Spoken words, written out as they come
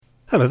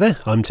Hello there,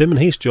 I'm Tim and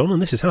he's John, and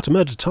this is How to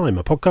Murder Time,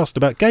 a podcast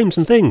about games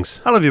and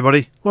things. Hello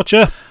everybody.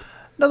 Watcher.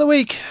 Another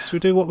week. Should we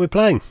do what we're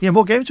playing? Yeah,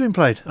 what games have been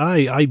played?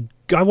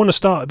 I want to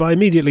start by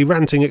immediately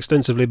ranting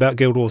extensively about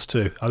Guild Wars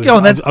 2. Go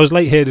on then. I was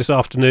late here this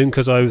afternoon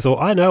because I thought,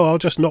 I'll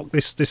just knock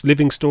this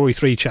Living Story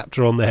 3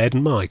 chapter on the head,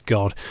 and my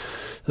God,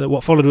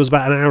 what followed was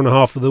about an hour and a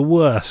half of the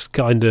worst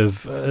kind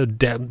of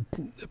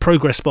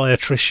progress by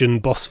attrition,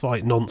 boss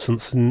fight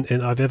nonsense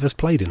I've ever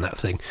played in that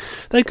thing.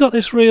 They've got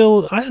this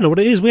real, I don't know what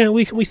it is,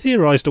 we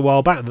theorised a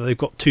while back that they've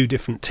got two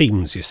different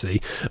teams, you see.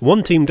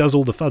 One team does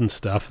all the fun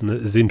stuff and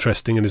is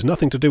interesting and has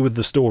nothing to do with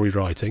the story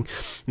writing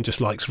and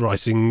just likes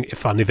writing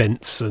fun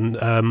events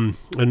and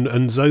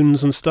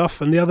zones and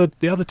stuff, and the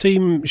other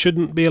team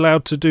shouldn't be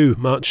allowed to do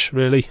much,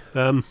 really.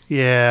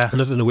 Yeah.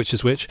 And I don't know which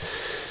is which.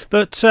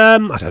 But I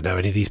don't know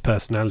any of these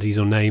personalities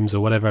or names or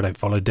whatever. I don't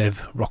follow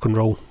dev, rock and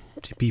roll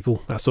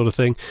people, that sort of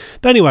thing.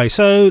 But anyway,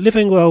 so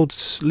Living World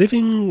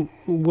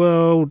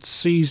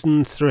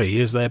Season 3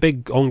 is their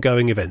big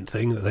ongoing event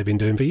thing that they've been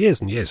doing for years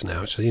and years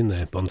now, actually, and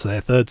they're on to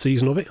their third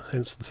season of it,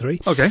 hence the 3.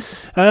 Okay.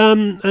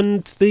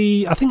 And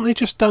I think they've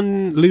just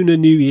done Lunar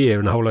New Year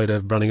and a whole load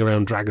of running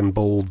around Dragon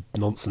Ball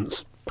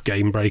nonsense.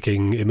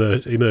 Game-breaking,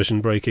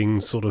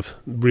 immersion-breaking sort of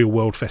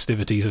real-world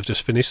festivities have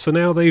just finished. So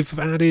now they've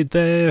added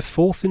their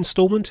 4th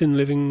instalment in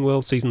Living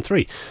World Season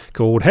 3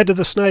 called Head of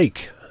the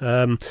Snake.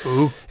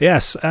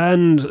 Yes,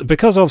 and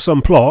because of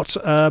some plot,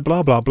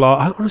 blah, blah,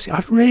 blah. Honestly,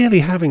 I'm really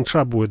having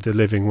trouble with the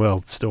Living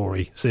World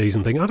story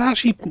season thing. I've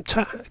actually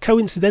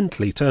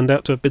coincidentally turned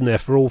out to have been there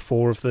for all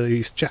 4 of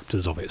these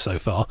chapters of it so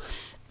far.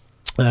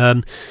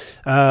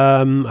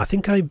 I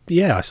think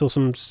I saw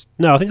some.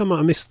 No, I think I might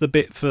have missed the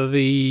bit for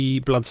the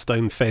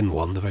Bloodstone Fen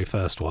one, the very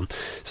first one.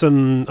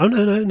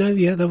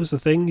 Yeah, that was the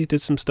thing. You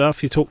did some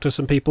stuff. You talked to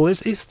some people.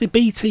 It's the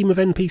B team of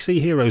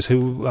NPC heroes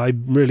who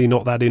I'm really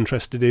not that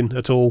interested in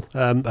at all.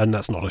 And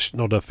that's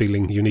not a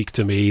feeling unique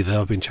to me either.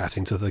 I've been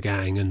chatting to the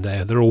gang, and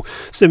they're all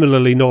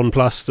similarly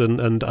nonplussed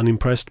and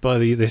unimpressed by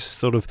this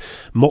sort of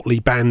motley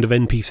band of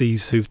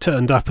NPCs who've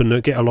turned up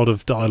and get a lot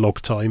of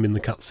dialogue time in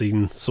the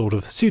cutscene, sort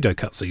of pseudo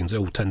cutscenes. It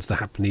all tends to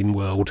happen in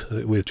world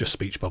with just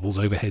speech bubbles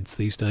over heads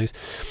these days.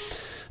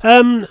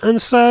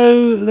 And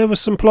so there was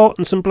some plot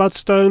and some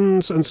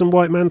bloodstones and some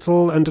white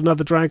mantle and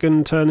another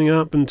dragon turning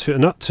up, and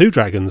two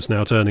dragons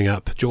now turning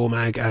up,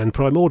 Jormag and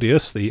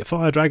Primordius, the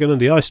fire dragon and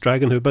the ice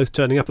dragon, who are both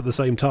turning up at the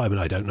same time, and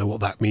I don't know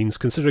what that means,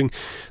 considering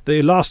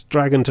the last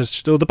dragon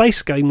the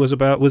base game was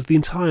the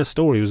entire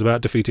story was about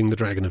defeating the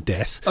Dragon of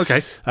Death.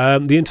 Okay.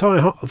 The entire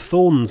Heart of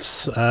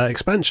Thorns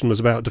expansion was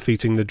about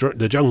defeating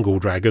the jungle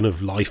dragon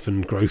of life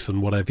and growth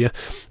and whatever.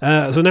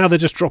 So now they're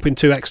just dropping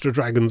 2 extra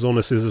dragons on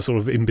us as a sort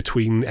of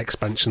in-between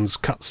expansion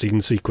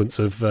cutscene sequence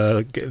of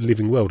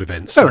Living World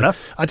events. Fair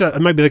enough.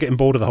 Maybe they're getting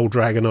bored of the whole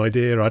dragon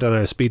idea. I don't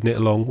know, speeding it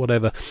along,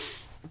 whatever.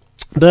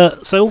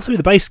 But so all through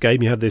the base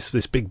game, you had this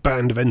big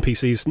band of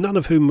NPCs, none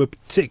of whom were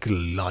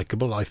particularly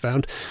likeable, I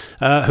found,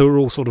 who are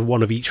all sort of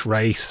one of each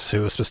race,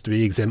 who are supposed to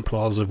be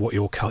exemplars of what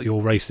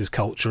your race's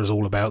culture is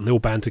all about, and they all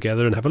band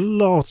together and have a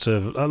lot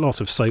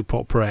of soap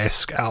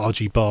opera-esque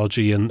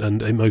argy-bargy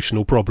and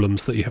emotional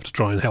problems that you have to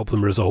try and help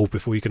them resolve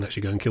before you can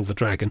actually go and kill the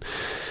dragon.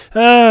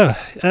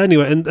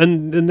 Anyway,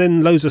 and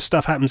then loads of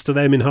stuff happens to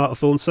them in Heart of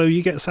Thorns, so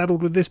you get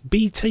saddled with this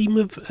B team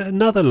of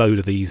another load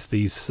of these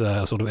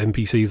sort of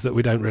NPCs that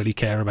we don't really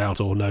care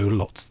about or know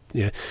lots,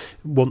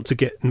 want to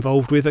get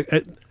involved with,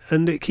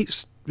 and it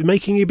keeps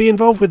making you be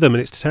involved with them,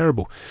 and it's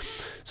terrible.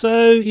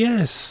 So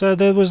yes,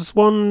 there was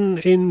one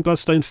in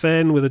Bloodstone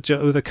Fen with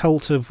a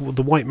cult of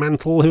the White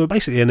Mantle, who are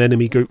basically an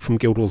enemy group from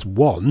Guild Wars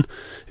 1,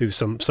 who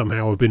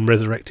somehow have been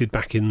resurrected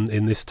back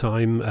in this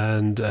time,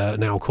 and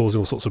now causing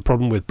all sorts of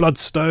problem with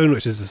Bloodstone,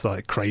 which is this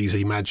like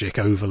crazy magic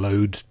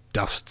overload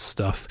dust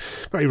stuff,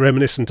 very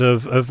reminiscent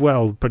of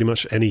pretty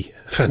much any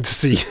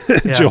fantasy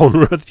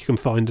genre that you can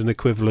find an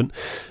equivalent.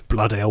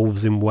 Blood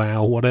elves in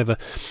WoW, whatever.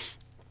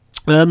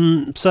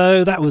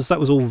 So that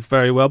was all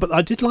very well, but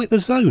I did like the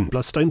zone.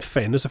 Bloodstone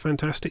Fen is a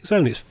fantastic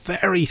zone. It's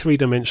very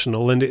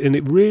three-dimensional, and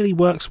it really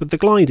works with the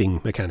gliding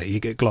mechanic. You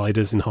get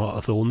gliders in Heart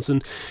of Thorns,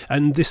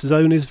 and this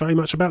zone is very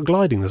much about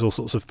gliding. There's all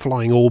sorts of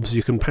flying orbs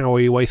you can power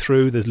your way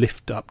through. There's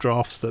lift-up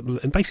drafts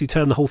and basically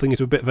turn the whole thing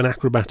into a bit of an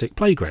acrobatic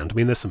playground. I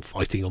mean, there's some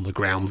fighting on the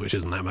ground, which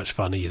isn't that much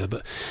fun either,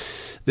 but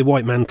the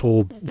White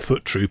Mantle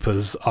foot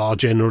troopers are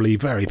generally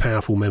very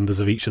powerful members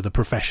of each of the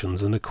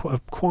professions and are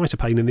quite a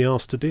pain in the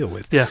arse to deal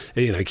with. Yeah.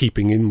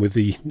 Keeping in with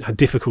the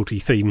difficulty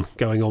theme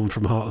going on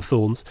from Heart of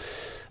Thorns.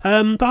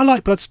 But I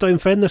like Bloodstone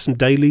Fen. There's some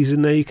dailies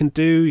in there you can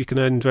do. You can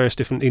earn various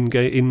different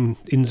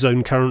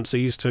in-zone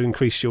currencies to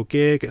increase your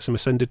gear, get some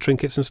ascended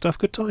trinkets and stuff.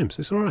 Good times.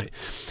 It's all right.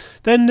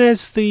 Then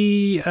there's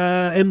the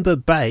Ember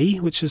Bay,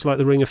 which is like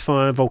the Ring of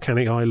Fire,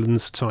 Volcanic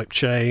Islands type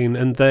chain,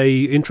 and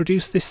they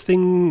introduced this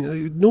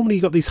thing. Normally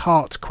you've got these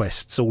heart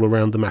quests all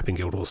around the map in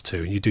Guild Wars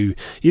 2, and you do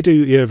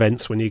your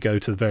events when you go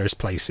to the various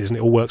places, and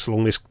it all works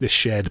along this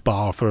shared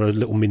bar for a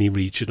little mini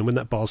region, and when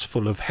that bar's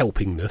full of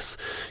helpingness,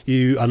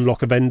 you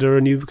unlock a vendor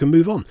and you can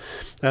move on.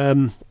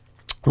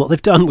 What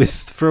they've done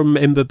from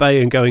Ember Bay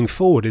and going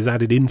forward is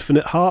added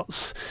infinite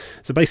hearts.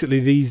 So basically,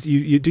 these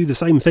you do the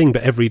same thing,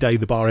 but every day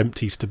the bar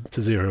empties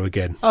to 0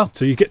 again. Oh.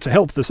 So you get to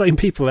help the same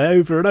people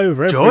over and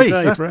over Joy. every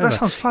day forever. That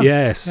sounds fun.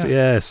 Yes, Yeah.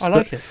 yes. I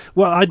like it.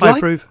 Well, I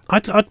approve.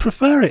 I'd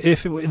prefer it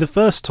if the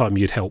first time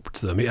you'd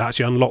helped them, it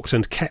actually unlocked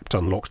and kept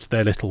unlocked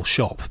their little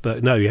shop.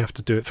 But no, you have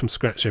to do it from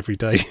scratch every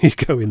day you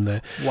go in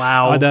there.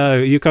 Wow. I know,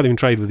 you can't even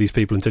trade with these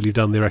people until you've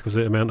done the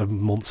requisite amount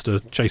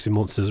of chasing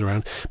monsters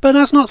around. But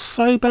that's not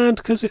so bad,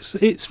 because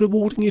it's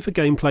rewarding you for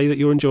gameplay that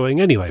you're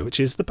enjoying anyway, which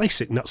is the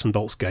basic nuts and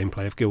bolts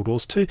gameplay of Guild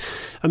Wars 2.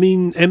 I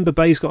mean, Ember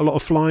Bay's got a lot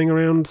of flying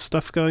around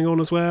stuff going on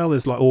as well.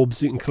 There's like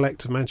orbs you can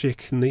collect of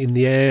magic in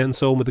the air and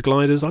so on with the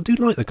gliders. I do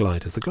like the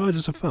gliders. The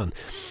gliders are fun.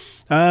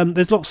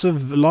 There's lots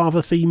of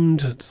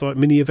lava-themed like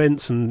mini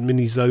events and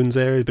mini zones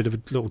there. A bit of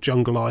a little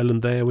jungle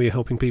island there where you're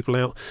helping people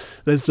out.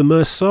 There's the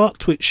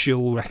Mersat, which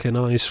you'll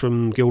recognise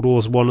from Guild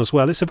Wars 1 as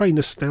well. It's a very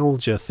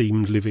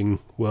nostalgia-themed living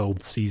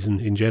world season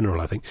in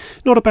general, I think.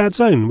 Not a bad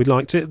zone. We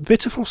liked it.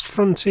 Bitterfrost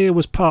Frontier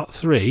was part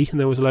 3, and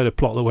there was a load of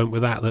plot that went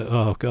with that,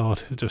 oh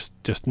god,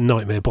 just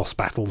nightmare boss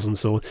battles and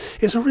so on.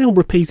 It's a real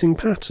repeating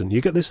pattern.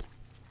 You get this.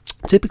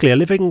 Typically, a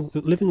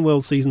Living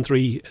World Season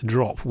 3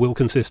 drop will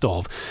consist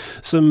of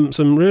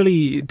some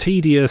really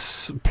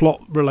tedious,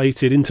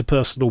 plot-related,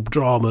 interpersonal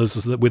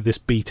dramas with this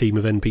B-team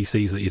of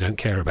NPCs that you don't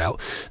care about.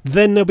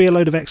 Then there'll be a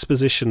load of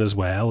exposition as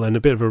well, and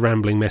a bit of a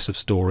rambling mess of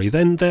story.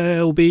 Then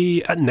there'll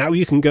be... And now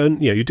you can go and,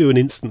 you do an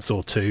instance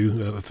or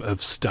two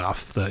of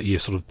stuff that you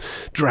sort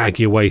of drag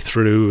your way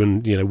through,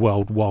 and,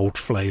 wild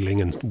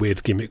flailing and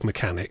weird gimmick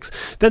mechanics.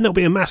 Then there'll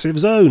be a massive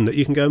zone that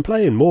you can go and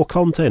play in. More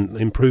content,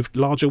 improved,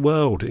 larger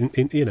world,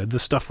 the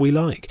stuff we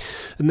like.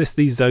 And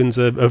these zones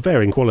are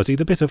varying quality.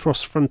 The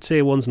Bitterfrost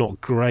Frontier one's not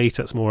great.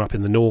 That's more up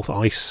in the north,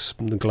 ice,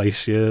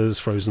 glaciers,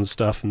 frozen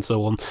stuff and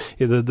so on.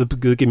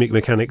 The gimmick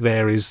mechanic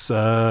there is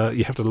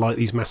you have to light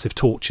these massive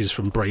torches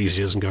from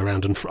braziers and go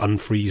around and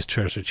unfreeze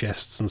treasure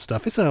chests and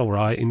stuff. It's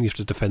alright, and you have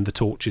to defend the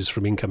torches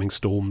from incoming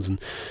storms and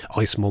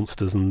ice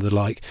monsters and the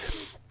like.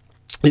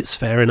 It's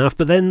fair enough,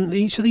 but then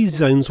each of these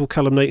zones will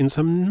culminate in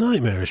some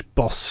nightmarish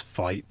boss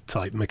fight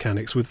type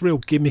mechanics with real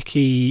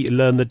gimmicky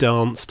learn the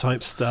dance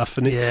type stuff,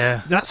 and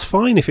that's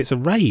fine if it's a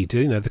raid,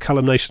 the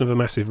culmination of a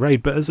massive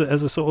raid, but as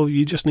a sort of,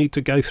 you just need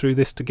to go through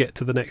this to get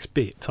to the next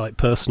bit type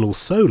personal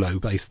solo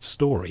based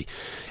story.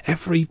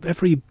 Every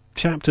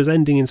chapters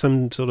ending in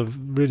some sort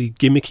of really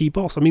gimmicky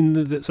boss. I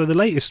mean, so the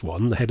latest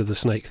one, the head of the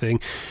snake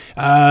thing,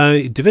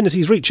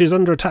 Divinity's Reach is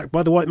under attack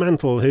by the White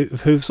Mantle,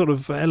 who've sort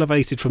of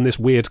elevated from this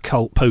weird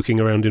cult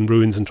poking around in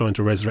ruins and trying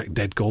to resurrect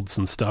dead gods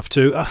and stuff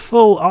to a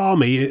full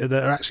army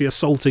that are actually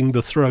assaulting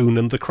the throne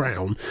and the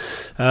crown.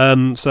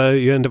 So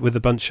you end up with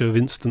a bunch of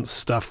instance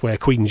stuff where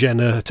Queen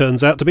Jenna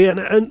turns out to be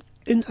an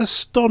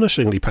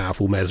astonishingly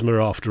powerful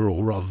Mesmer after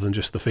all, rather than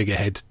just the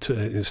figurehead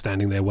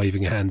standing there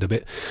waving a hand a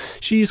bit.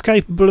 She is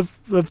capable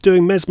of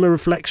doing Mesmer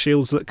reflect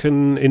shields that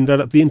can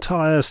envelop the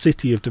entire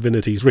city of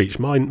Divinity's Reach.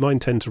 Mine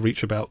tend to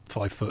reach about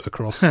 5 foot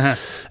across.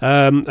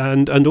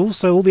 And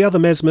also all the other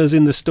Mesmers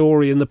in the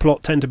story and the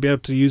plot tend to be able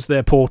to use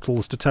their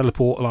portals to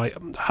teleport like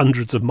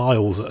hundreds of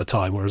miles at a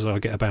time, whereas I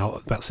get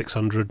about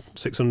 600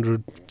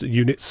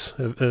 units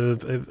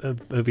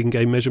of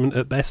in-game measurement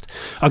at best.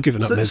 I've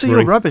given up Mesmering. So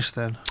you're rubbish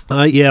then?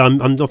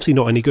 I'm obviously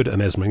not any good at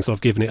Mesmering, so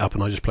I've given it up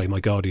and I just play my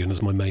Guardian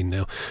as my main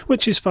now,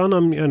 which is fun.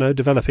 I'm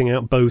developing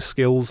out bow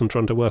skills and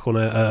trying to work on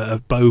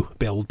a bow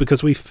build,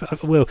 because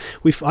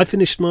I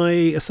finished my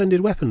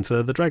Ascended Weapon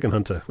for the Dragon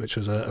Hunter, which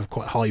was a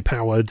quite high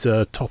powered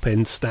top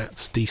end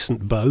stats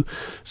decent bow.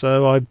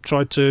 So I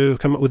tried to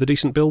come up with a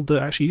decent build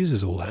that actually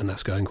uses all that, and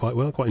that's going quite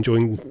well. Quite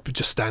enjoying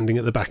just standing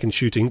at the back and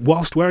shooting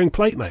whilst wearing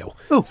plate mail.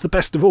 It's the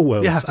best of all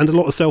worlds, and a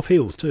lot of self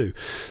heals too.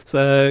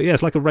 So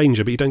it's like a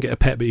ranger, but you don't get a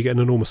pet, but you get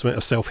an enormous amount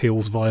of self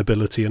heals via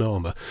ability and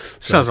armour.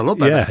 So, sounds a lot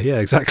better. Yeah,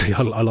 exactly.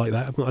 I like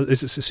that.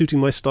 It's suiting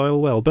my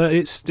style well, but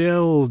it's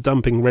still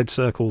dumping red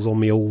circles on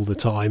me all the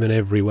time and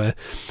everywhere.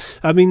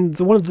 I mean,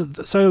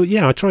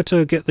 I tried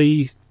to get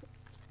the...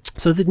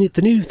 So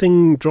the new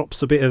thing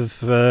drops a bit of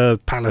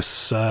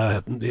palace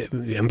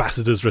the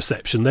ambassador's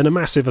reception, then a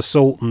massive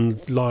assault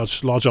and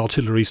large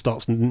artillery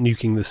starts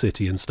nuking the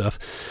city and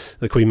stuff.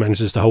 The Queen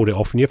manages to hold it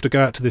off, and you have to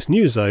go out to this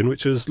new zone,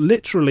 which is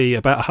literally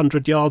about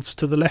 100 yards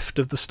to the left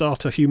of the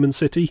starter human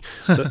city,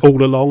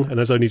 all along, and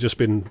has only just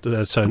been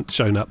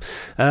shown up.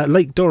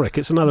 Lake Doric,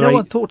 it's another... No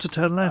one thought to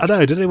turn left. I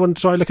know, did anyone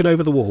try looking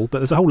over the wall? But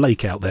there's a whole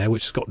lake out there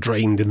which got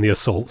drained in the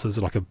assaults.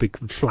 There's like a big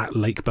flat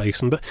lake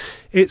basin, but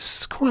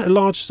it's quite a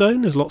large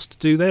zone. There's lots to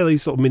do there,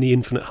 these sort of mini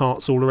infinite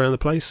hearts all around the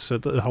place,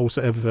 a whole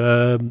set of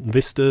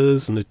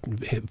vistas and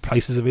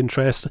places of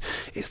interest.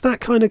 It's that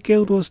kind of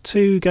Guild Wars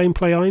 2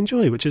 gameplay I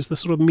enjoy, which is the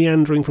sort of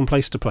meandering from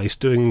place to place,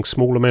 doing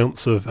small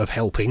amounts of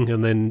helping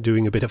and then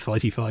doing a bit of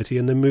fighty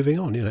and then moving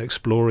on,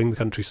 exploring the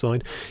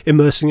countryside,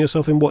 immersing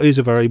yourself in what is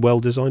a very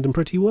well designed and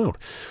pretty world.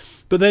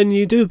 But then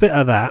you do a bit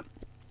of that,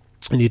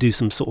 and you do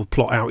some sort of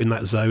plot out in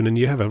that zone, and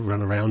you have a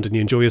run around and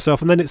you enjoy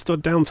yourself. And then it's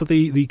down to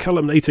the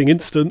culminating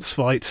instance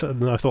fight,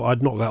 and I thought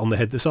I'd knock that on the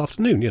head this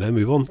afternoon,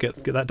 move on,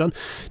 get that done.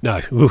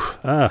 No,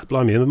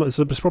 blimey,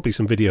 there's probably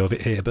some video of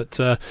it here, but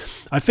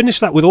I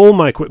finished that with all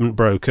my equipment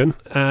broken,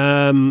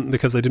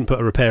 because they didn't put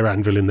a repair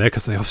anvil in there,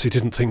 because they obviously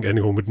didn't think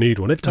anyone would need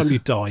one. Every time you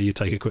die, you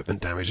take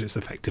equipment damage. It's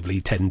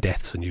effectively 10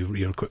 deaths and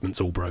your equipment's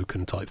all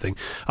broken type thing.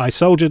 I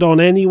soldiered on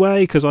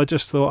anyway, because I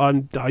just thought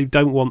I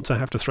don't want to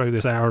have to throw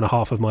this hour and a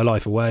half of my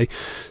life away.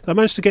 I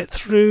managed to get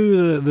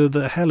through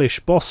the hellish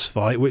boss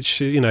fight,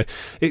 which,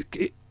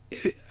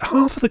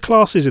 half of the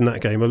classes in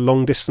that game are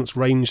long-distance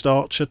ranged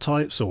archer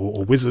types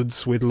or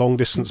wizards with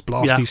long-distance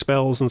blasty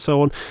spells and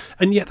so on,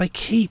 and yet they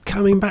keep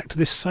coming back to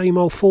this same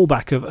old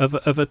fallback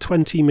of a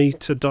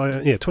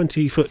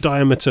 20-foot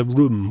diameter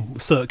room,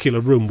 circular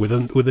room with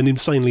an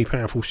insanely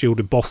powerful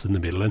shielded boss in the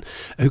middle, and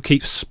who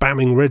keeps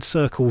spamming red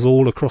circles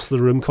all across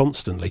the room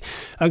constantly.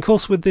 And of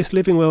course, with this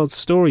Living World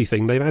story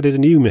thing, they've added a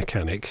new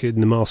mechanic in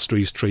the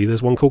Masteries tree.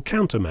 There's one called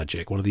Counter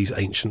Magic, one of these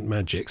ancient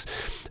magics,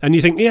 and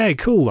you think, yeah,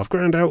 cool, I've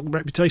ground out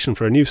Reputation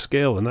for a new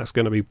skill, and that's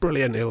going to be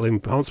brilliant, it'll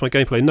enhance my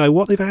gameplay. No,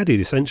 what they've added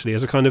essentially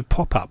is a kind of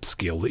pop-up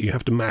skill that you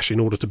have to mash in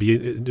order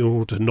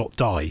to not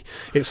die.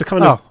 It's a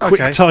kind of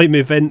quick time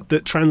event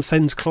that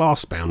transcends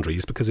class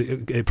boundaries, because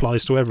it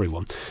applies to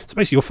everyone. So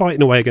basically you're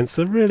fighting away against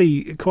a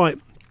really quite,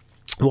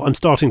 what I'm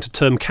starting to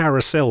term,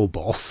 carousel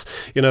boss.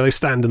 They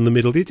stand in the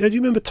middle. Do you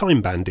remember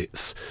Time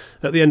Bandits?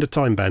 At the end of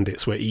Time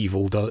Bandits, where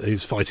Evil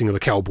is fighting the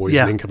cowboys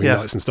and incoming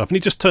lights and stuff, and he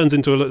just turns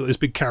into this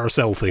big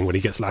carousel thing when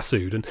he gets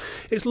lassoed, and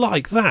it's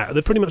like that.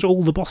 They're pretty much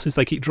all the bosses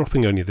they keep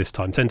dropping on you this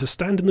time tend to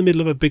stand in the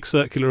middle of a big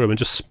circular room and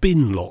just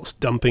spin lots,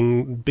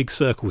 dumping big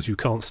circles you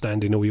can't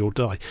stand in or you'll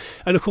die.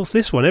 And of course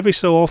this one, every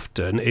so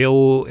often,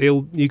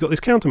 you got this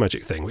counter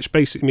magic thing, which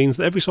basically means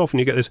that every so often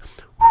you get this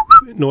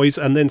noise,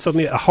 and then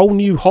suddenly a whole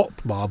new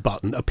hotbar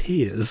button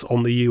appears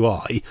on the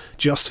UI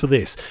just for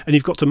this, and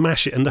you've got to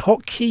mash it, and the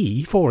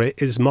hotkey for it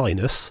is minus.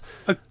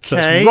 Okay. So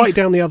it's right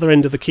down the other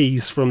end of the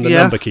keys from the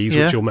number keys,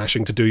 which you're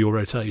mashing to do your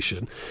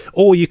rotation.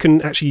 Or you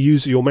can actually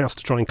use your mouse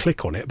to try and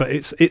click on it, but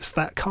it's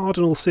that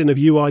cardinal sin of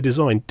UI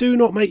design. Do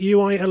not make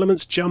UI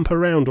elements jump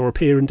around or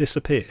appear and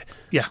disappear.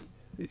 Yeah.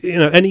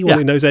 Anyone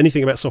who knows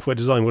anything about software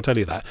design will tell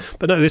you that.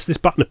 But no, this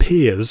button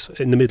appears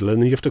in the middle, and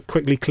then you have to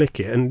quickly click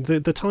it, and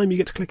the time you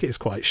get to click it is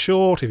quite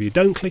short. If you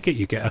don't click it,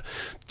 you get a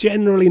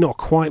generally not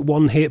quite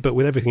one hit, but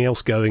with everything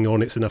else going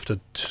on, it's enough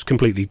to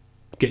completely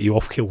get you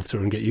off kilter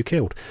and get you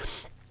killed.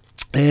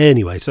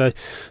 Anyway, so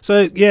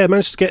yeah,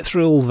 managed to get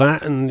through all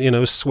that,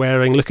 and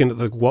swearing, looking at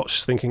the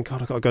watch, thinking,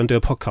 God, I've got to go and do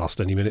a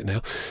podcast any minute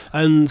now.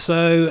 And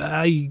so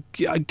I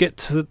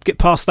get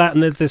past that,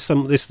 and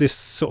there's this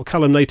sort of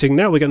culminating.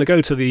 Now we're going to go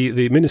to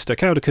the Minister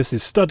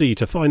Caudicus's study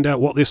to find out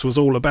what this was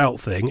all about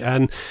thing.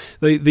 And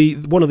the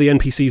one of the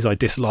NPCs I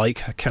dislike,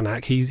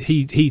 Kanak,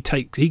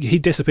 he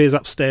disappears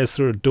upstairs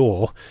through a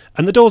door,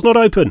 and the door's not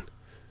open.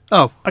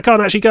 Oh, I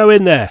can't actually go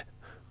in there.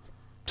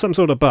 Some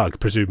sort of bug,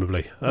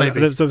 presumably. There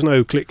was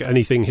no click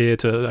anything here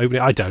to open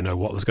it. I don't know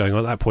what was going on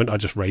at that point. I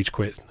just rage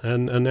quit,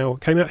 and now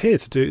came out here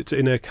to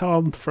in a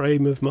calm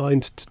frame of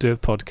mind to do a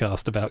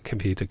podcast about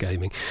computer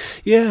gaming.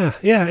 Yeah,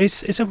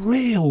 it's a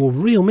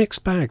real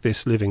mixed bag,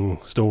 this Living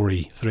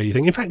Story 3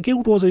 thing. In fact,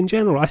 Guild Wars in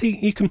general, I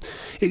think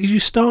you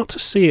start to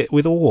see it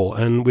with Ore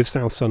and with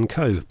South Sun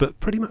Cove, but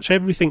pretty much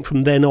everything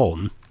from then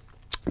on,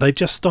 they've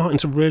just starting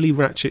to really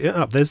ratchet it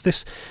up. There's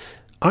this,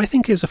 I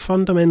think, is a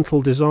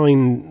fundamental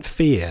design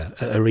fear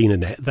at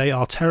ArenaNet. They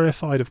are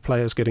terrified of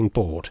players getting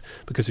bored,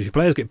 because if your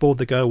players get bored,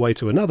 they go away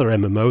to another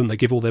MMO and they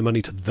give all their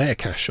money to their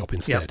cash shop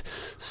instead. Yep.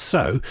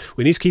 So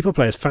we need to keep our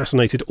players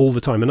fascinated all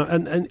the time,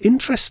 and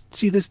interest.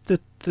 See, there's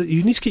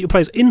you need to keep your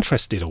players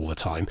interested all the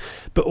time,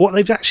 but what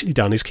they've actually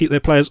done is keep their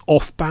players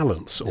off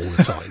balance all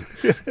the time,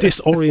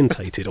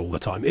 disorientated all the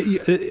time.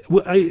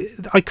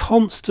 I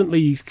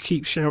constantly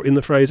keep shouting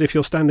the phrase, if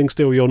you're standing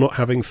still, you're not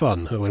having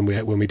fun,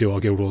 when we do our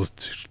Guild Wars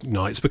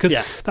nights, because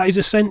that is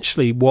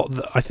essentially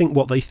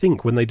what they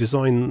think when they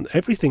design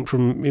everything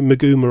from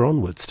Maguma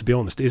onwards, to be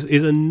honest,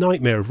 is a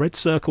nightmare of red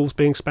circles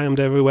being spammed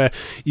everywhere.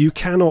 Your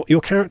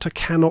character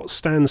cannot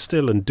stand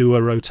still and do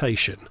a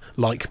rotation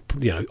like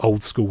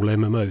old school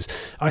MMOs.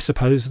 I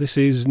suppose this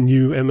is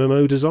new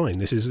MMO design.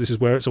 This is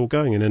where it's all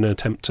going in an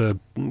attempt to,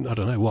 I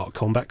don't know what,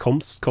 combat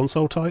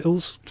console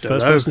titles,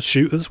 first person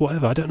shooters,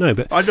 whatever. I don't know,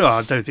 but I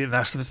don't think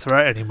that's the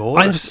threat anymore.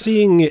 I'm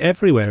seeing it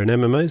everywhere in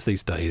MMOs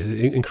these days,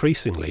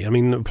 increasingly. I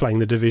mean, playing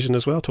The Division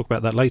as well. I'll talk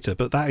about that later.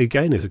 But that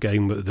again is a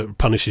game that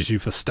punishes you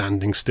for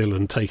standing still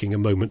and taking a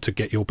moment to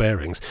get your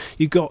bearings.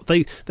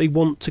 They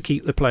want to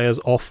keep the players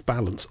off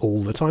balance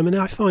all the time, and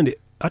I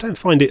don't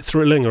find it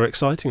thrilling or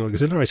exciting or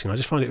exhilarating. I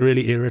just find it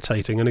really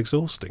irritating and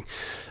exhausting.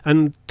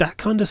 And that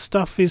kind of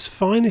stuff is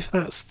fine if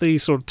that's the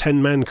sort of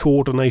 10-man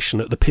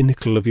coordination at the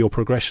pinnacle of your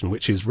progression,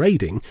 which is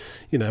raiding.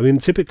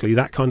 Typically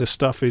that kind of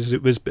stuff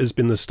has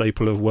been the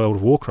staple of World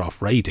of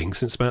Warcraft raiding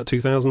since about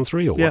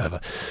 2003 or whatever.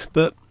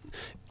 But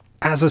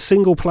as a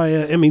single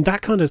player, I mean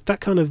that kind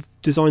of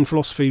design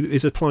philosophy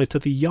is applied to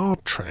the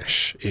yard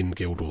trash in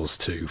Guild Wars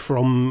 2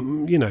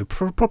 from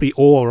probably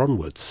Ore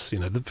onwards.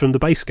 From the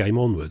base game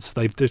onwards,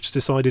 they've just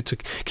decided to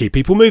keep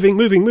people moving,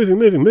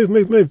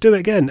 move, do it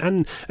again.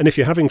 And if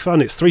you're having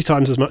fun, it's 3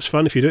 times as much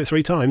fun if you do it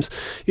 3 times.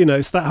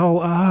 It's that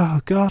whole, oh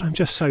God, I'm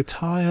just so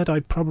tired. I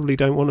probably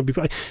don't want to be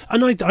playing.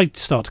 And I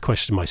start to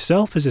question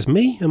myself. Is this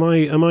me? Am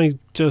I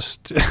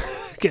just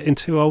getting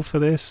too old for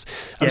this?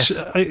 Yes.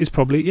 It's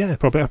probably.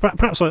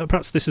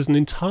 Perhaps this is an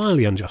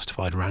entirely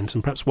unjustified rant,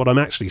 and perhaps what I'm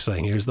actually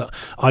saying here is that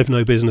I've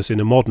no business in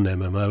a modern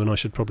MMO, and I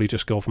should probably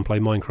just go off and play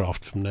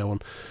Minecraft from now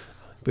on.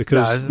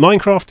 Because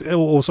Minecraft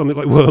or something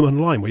like Worm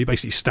Online, where you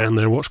basically stand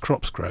there and watch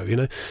crops grow,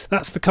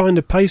 that's the kind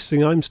of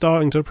pacing I'm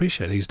starting to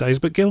appreciate these days.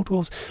 But Guild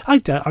Wars, I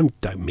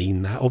don't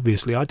mean that.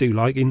 Obviously, I do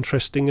like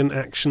interesting and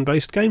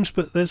action-based games,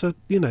 but there's a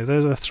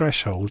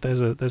threshold,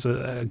 there's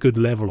a good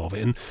level of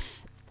it, and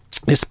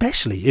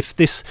especially if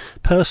this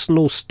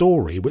personal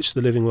story, which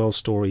the Living World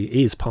story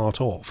is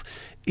part of,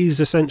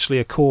 is essentially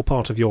a core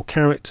part of your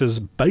character's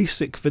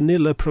basic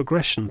vanilla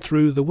progression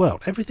through the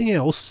world. Everything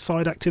else,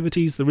 side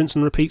activities, the rinse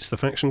and repeats, the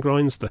faction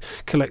grinds, the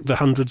collect the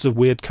hundreds of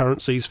weird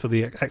currencies for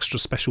the extra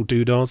special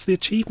doodads, the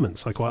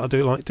achievements. I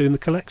do like doing the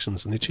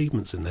collections and the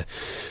achievements in there.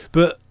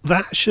 But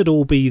that should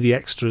all be the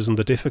extras and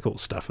the difficult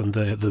stuff and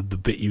the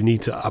bit you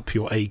need to up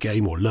your A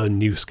game or learn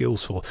new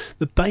skills for.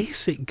 The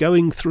basic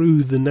going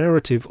through the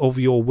narrative of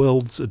your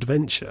world's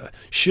adventure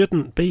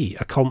shouldn't be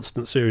a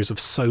constant series of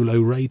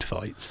solo raid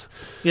fights.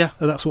 Yeah.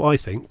 That's what I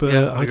think, but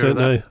I I don't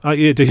know.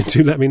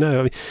 Do let me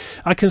know.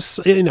 I can.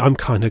 I'm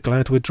kind of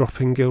glad we're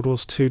dropping Guild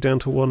Wars 2 down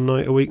to 1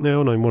 night a week now,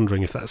 and I'm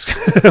wondering if that's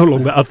how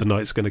long that other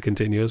night's going to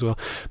continue as well.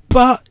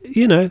 But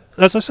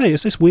as I say,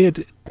 it's this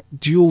weird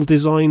dual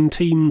design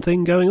team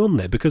thing going on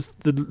there, because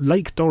the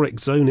Lake Doric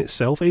zone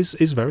itself is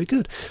very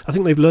good. I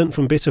think they've learnt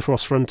from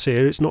Bitterfrost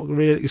Frontier.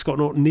 It's got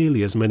not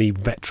nearly as many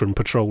veteran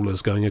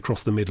patrollers going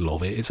across the middle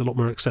of it. It's a lot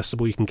more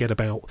accessible. You can get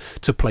about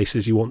to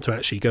places you want to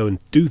actually go and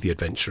do the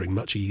adventuring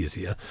much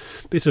easier.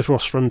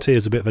 Bitterfrost Frontier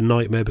is a bit of a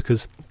nightmare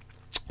because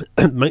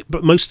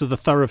but most of the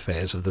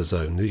thoroughfares of the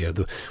zone,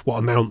 what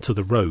amount to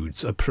the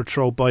roads, are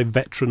patrolled by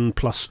veteran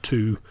plus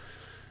 2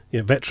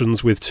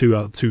 veterans with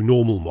two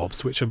normal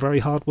mobs, which are very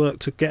hard work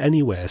to get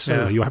anywhere.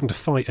 So you're having to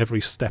fight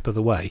every step of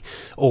the way,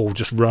 or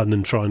just run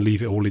and try and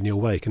leave it all in your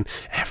wake. And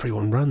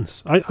everyone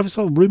runs. I was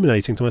sort of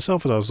ruminating to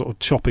myself as I was sort of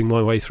chopping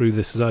my way through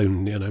this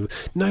zone.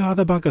 No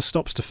other bugger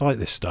stops to fight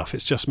this stuff.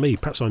 It's just me.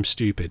 Perhaps I'm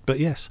stupid, but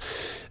yes.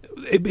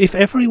 If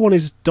everyone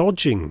is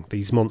dodging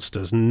these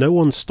monsters and no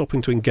one's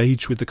stopping to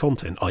engage with the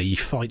content, i.e.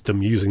 fight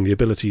them using the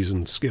abilities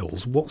and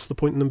skills, what's the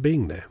point in them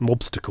being there?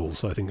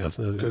 Mobstacles, I think.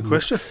 Good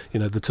question.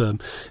 The term.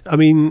 I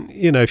mean,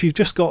 if you've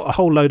just got a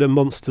whole load of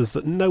monsters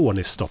that no one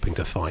is stopping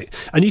to fight,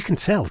 and you can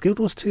tell, Guild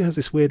Wars 2 has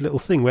this weird little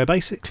thing where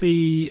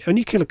basically when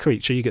you kill a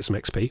creature, you get some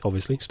XP,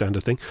 obviously,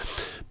 standard thing,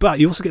 but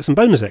you also get some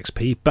bonus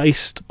XP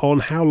based on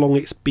how long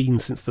it's been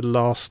since the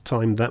last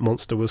time that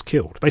monster was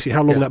killed. Basically,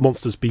 how long that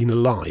monster's been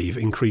alive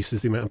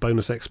increases the amount of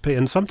bonus XP.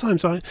 And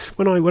sometimes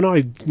when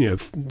I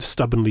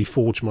stubbornly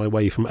forge my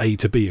way from A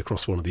to B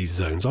across one of these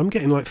zones, I'm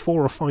getting like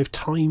 4 or 5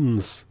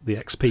 times the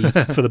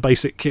XP for the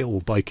basic kill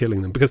by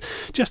killing them, because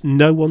just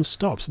no one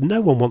stops. No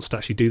one wants to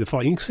actually do the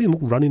fight. You can see them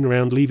all running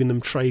around, leaving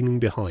them training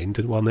behind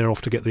while they're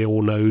off to get the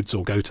ore nodes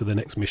or go to the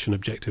next mission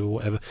objective or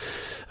whatever.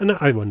 And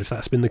I wonder if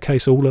that's been the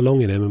case all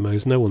along in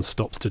MMOs. No one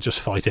stops to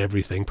just fight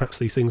everything. Perhaps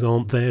these things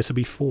aren't there to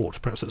be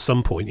fought. Perhaps at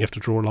some point you have to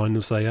draw a line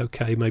and say,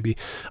 okay, maybe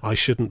I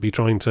shouldn't be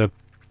trying to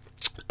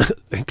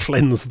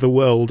cleanse the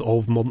world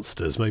of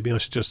monsters. Maybe I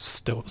should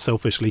just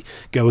selfishly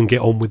go and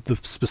get on with the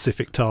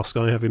specific task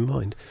I have in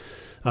mind.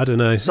 I don't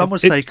know. Some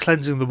would say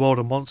cleansing the world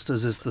of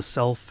monsters is the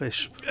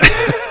selfish.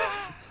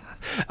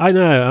 I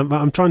know.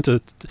 I'm trying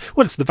to.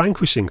 Well, it's the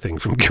vanquishing thing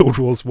from Guild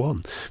Wars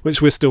 1,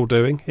 which we're still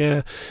doing.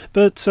 Yeah,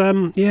 but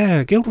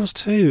Guild Wars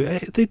 2.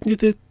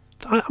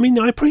 I mean,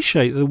 I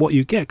appreciate what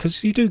you get,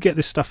 because you do get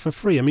this stuff for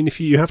free. I mean,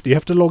 if you have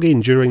to log in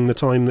during the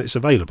time that it's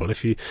available.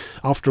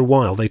 After a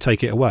while, they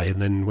take it away,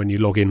 and then when you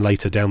log in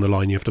later down the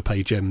line, you have to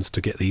pay gems to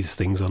get these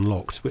things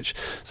unlocked.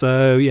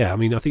 I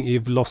mean, I think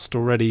you've lost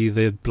already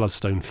the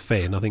Bloodstone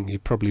Fen. I think you're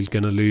probably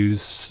going to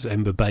lose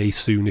Ember Bay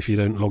soon if you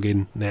don't log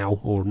in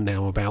now or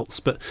nowabouts.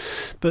 But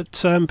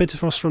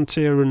Bitterfrost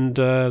Frontier and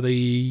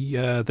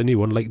the new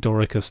one, Lake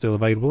Doric, are still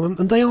available,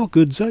 and they are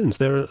good zones.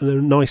 They're a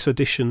nice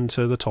addition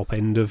to the top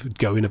end of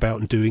going about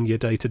and doing your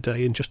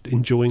day-to-day and just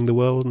enjoying the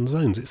world and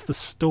zones. It's the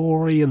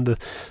story and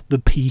the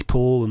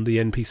people and the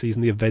NPCs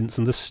and the events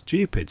and the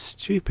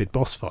stupid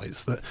boss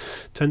fights that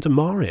tend to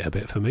mar it a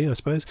bit for me, I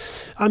suppose.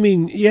 I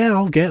mean,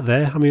 I'll get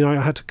there. I mean,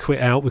 I had to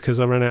quit out because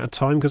I ran out of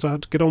time because I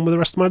had to get on with the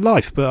rest of my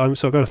life, but I'm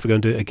going to have to go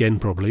and do it again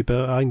probably,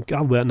 but I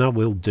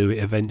will do it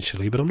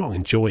eventually, but I'm not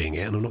enjoying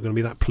it, and I'm not going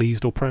to be that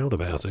pleased or proud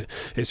about it.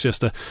 It's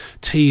just a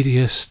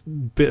tedious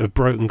bit of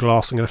broken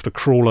glass I'm going to have to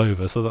crawl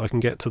over so that I can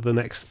get to the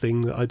next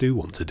thing that I do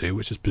want to do,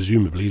 which is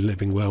presumably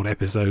Living World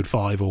Episode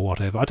 5 or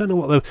whatever. I don't know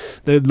what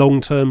the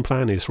long-term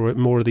plan is for it.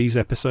 More of these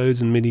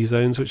episodes and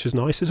mini-zones, which is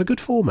nice. It's a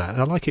good format.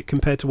 I like it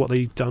compared to what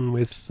they've done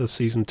with the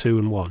Season 2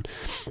 and 1.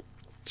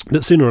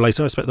 But sooner or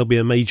later, I expect there'll be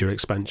a major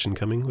expansion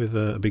coming with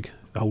a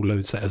whole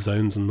load set of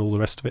zones and all the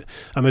rest of it.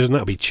 I imagine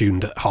that'll be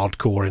tuned at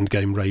hardcore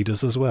endgame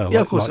raiders as well.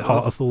 Yeah, of course like it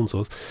Heart will. of Thorns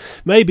was.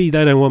 Maybe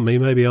they don't want me.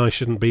 Maybe I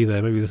shouldn't be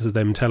there. Maybe this is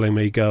them telling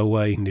me, go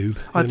away, noob.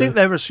 I think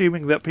they're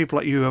assuming that people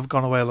like you have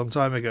gone away a long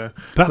time ago,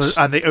 Perhaps-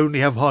 and they only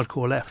have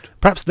hardcore left.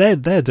 Perhaps they're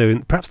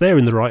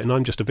in the right and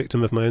I'm just a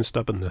victim of my own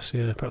stubbornness.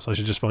 Yeah, perhaps I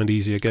should just find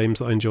easier games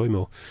that I enjoy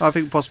more. I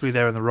think possibly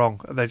they're in the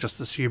wrong. They're just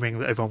assuming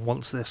that everyone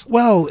wants this.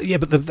 Well, yeah,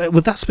 but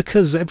that's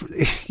because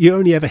you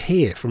only ever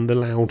hear from the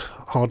loud,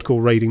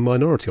 hardcore raiding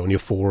minority on your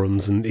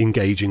forums and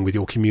engaging with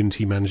your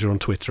community manager on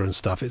Twitter and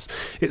stuff.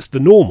 It's the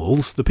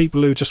normals, the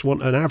people who just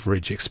want an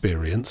average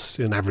experience,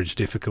 an average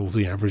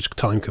difficulty, average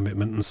time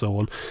commitment and so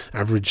on,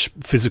 average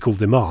physical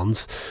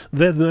demands.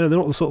 They're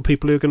not the sort of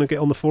people who are going to get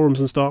on the forums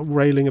and start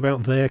railing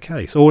about their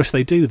case. Or if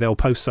they do, they'll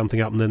post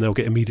something up and then they'll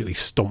get immediately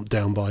stomped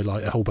down by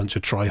like a whole bunch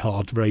of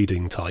try-hard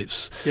raiding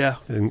types. Yeah.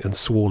 And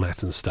sworn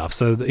at and stuff.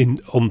 So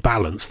on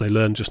balance, they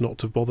learn just not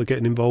to bother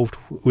getting involved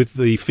with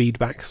the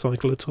feedback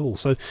cycle at all.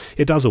 So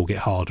it does all get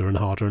harder and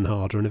harder and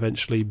harder, and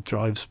eventually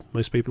drives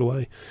most people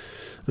away.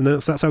 And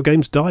that's how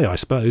games die, I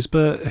suppose.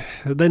 But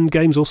then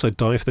games also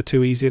die if they're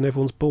too easy and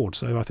everyone's bored.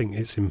 So I think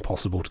it's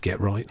impossible to get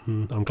right,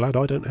 and I'm glad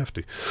I don't have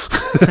to.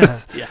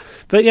 Yeah.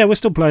 But yeah, we're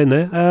still playing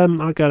there.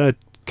 I gotta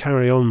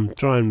carry on,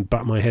 try and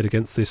bat my head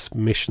against this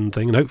mission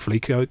thing, and hopefully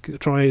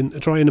try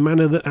in a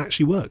manner that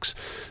actually works.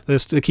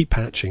 They keep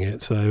patching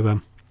it,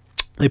 so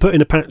they put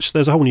in a patch.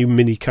 There's a whole new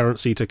mini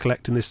currency to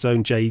collect in this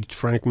zone, jade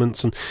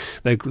fragments, and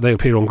they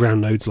appear on ground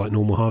nodes like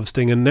normal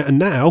harvesting. And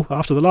now,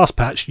 after the last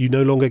patch, you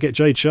no longer get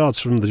jade shards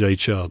from the jade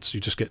shards.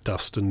 You just get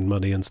dust and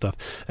money and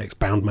stuff,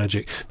 X-bound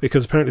magic,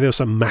 because apparently there was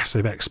some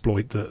massive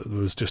exploit that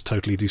was just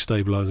totally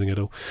destabilising it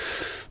all.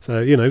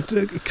 So,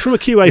 from a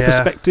QA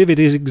perspective, it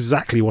is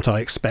exactly what I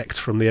expect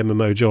from the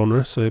MMO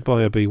genre, so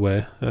buyer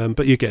beware.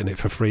 But you're getting it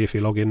for free if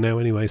you log in now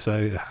anyway,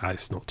 so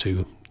it's not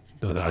too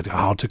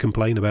hard to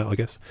complain about, I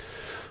guess.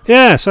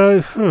 Yeah,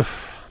 so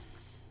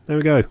there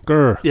we go.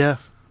 Grr. Yeah.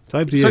 It's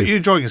over to you. So you're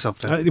enjoying yourself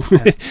then?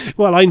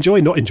 Well, I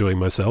enjoy not enjoying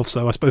myself,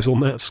 so I suppose on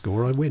that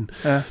score I win.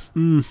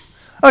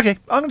 Okay,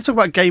 I'm going to talk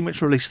about a game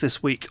which released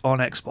this week on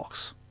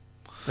Xbox.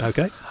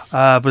 Okay.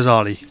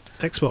 Bizarrely.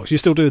 Xbox, you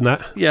still doing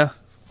that? Yeah.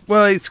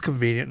 Well, it's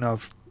convenient now.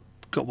 I've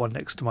got one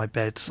next to my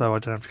bed, so I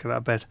don't have to get out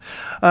of bed.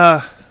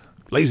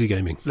 Lazy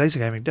gaming. Laser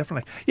gaming,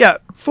 definitely. Yeah,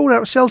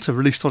 Fallout Shelter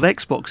released on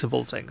Xbox, of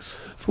all things.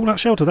 Fallout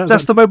Shelter,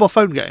 That's the mobile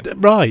phone game.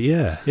 Right,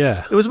 yeah.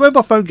 It was a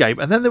mobile phone game,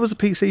 and then there was a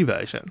PC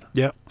version,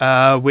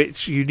 Yeah.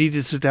 which you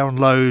needed to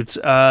download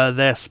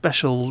their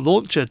special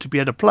launcher to be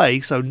able to play,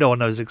 so no one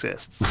knows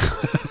exists.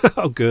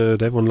 Oh,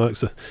 good. Everyone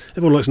likes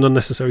an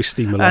unnecessary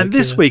Steam alike. And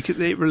this week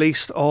it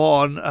released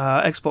on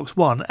Xbox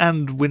One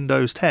and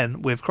Windows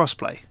 10 with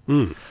crossplay.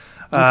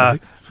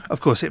 Okay. Of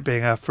course, it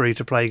being a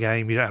free-to-play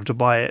game, you don't have to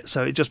buy it,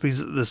 so it just means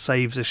that the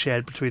saves are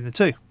shared between the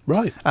two.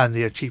 Right. And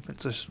the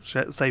achievements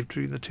are saved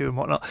between the two and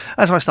whatnot.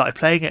 That's why I started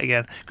playing it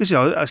again, because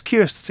I was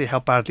curious to see how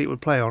badly it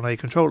would play on a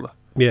controller.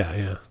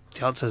 Yeah.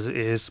 The answer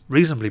is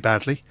reasonably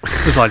badly,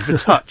 designed for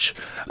touch.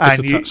 It's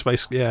a touch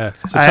space, yeah.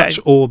 It's a touch,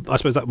 or I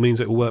suppose that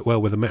means it will work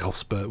well with a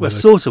mouse. But Well,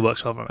 sort of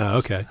works well with a mouse. Oh,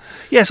 okay.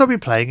 Yeah, so I've been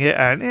playing it,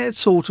 and it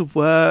sort of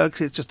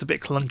works. It's just a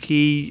bit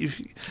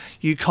clunky.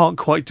 You can't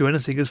quite do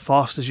anything as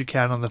fast as you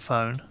can on the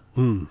phone.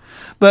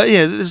 But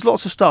yeah, there's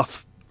lots of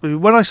stuff.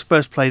 When I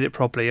first played it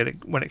properly,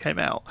 and when it came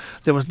out,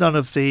 there was none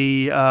of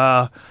the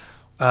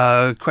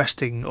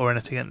questing or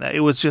anything in there.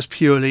 It was just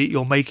purely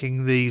you're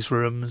making these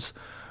rooms,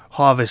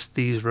 harvest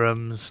these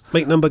rooms,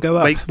 Make number go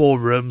up. make more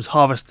rooms,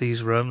 harvest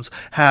these rooms,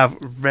 have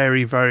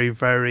very, very,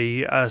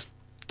 very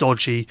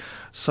dodgy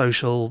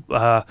social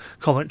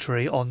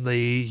commentary on the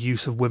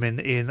use of women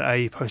in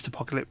a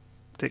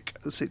post-apocalyptic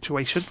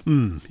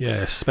situation.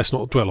 Yes, best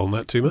not dwell on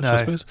that too much, No. I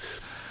suppose.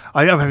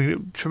 I am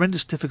having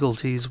tremendous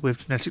difficulties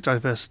with genetic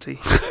diversity.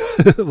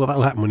 Well,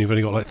 that'll happen when you've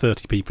only got like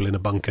 30 people in a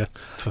bunker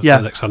for Yeah.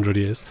 the next 100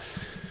 years.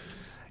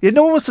 Yeah,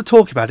 no one wants to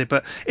talk about it,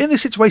 but in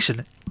this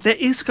situation, there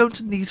is going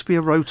to need to be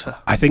a rota.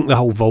 I think the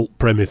whole Vault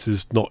premise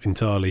is not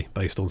entirely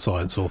based on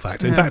science or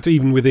fact. In Yeah. fact,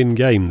 even within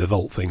game, the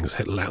Vault thing's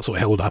sort of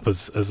held up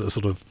as a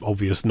sort of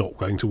obvious not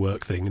going to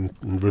work thing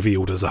and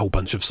revealed as a whole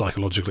bunch of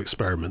psychological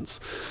experiments.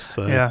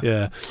 So,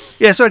 yeah.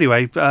 Yeah, so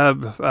anyway,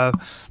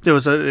 there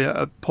was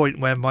a point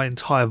where my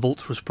entire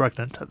Vault was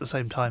pregnant at the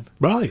same time.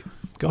 Right.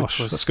 Gosh,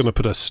 was- that's going to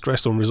put a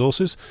stress on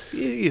resources.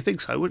 You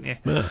think so, wouldn't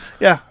you?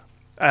 Yeah.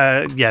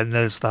 Yeah, and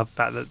there's the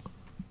fact that,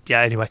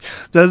 anyway,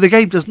 the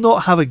game does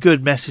not have a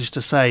good message to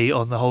say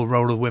on the whole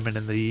role of women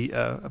in the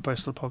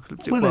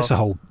post-apocalyptic Well, world. it's a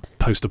whole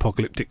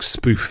post-apocalyptic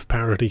spoof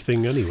parody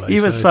thing anyway.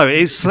 Even so,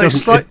 it's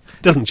it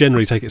doesn't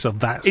generally take itself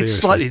that seriously. it's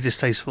slightly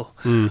distasteful.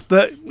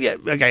 But yeah,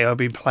 again, I've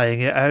been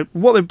playing it.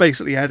 What they've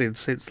basically added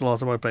since the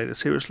last time I played it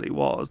seriously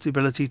was the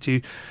ability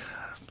to.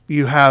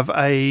 You have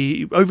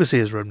a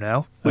overseer's room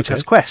now, which Okay.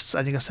 has quests,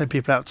 and you can send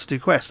people out to do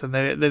quests, and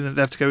then they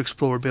have to go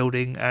explore a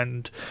building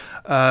and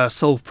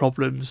solve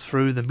problems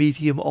through the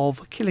medium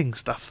of killing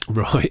stuff.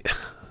 Right.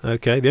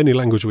 Okay, the only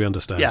language we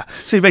understand. Yeah,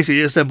 so you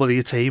basically assemble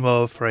your team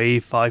of 3,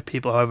 5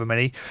 people, however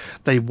many.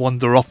 They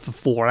wander off for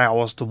 4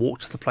 hours to walk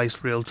to the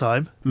place real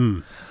time.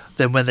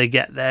 Then when they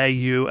get there,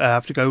 you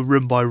have to go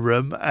room by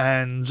room,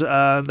 and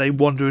they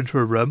wander into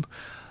a room.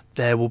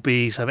 There will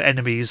be some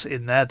enemies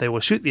in there. They will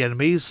shoot the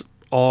enemies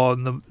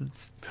on the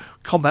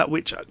combat,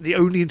 which the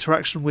only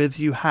interaction with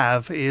you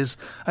have is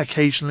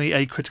occasionally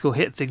a critical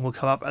hit thing will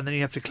come up, and then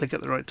you have to click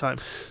at the right time.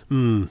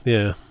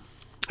 Yeah.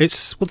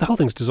 The whole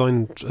thing's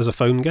designed as a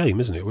phone game,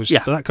 isn't it? Which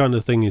that kind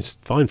of thing is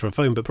fine for a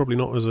phone, but probably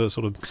not as a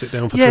sort of sit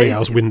down for 3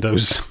 hours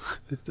Windows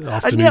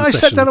afternoon I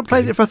sat down and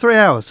played it for 3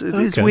 hours.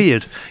 It's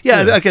weird.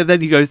 Yeah, okay,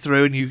 then you go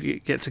through and you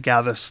get to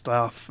gather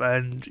stuff,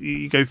 and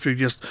you go through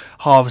just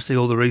harvesting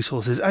all the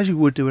resources, as you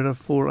would do in a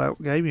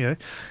Fallout game,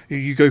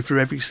 You go through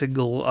every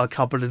single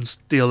cupboard and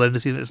steal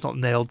anything that's not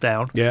nailed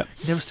down. Yeah.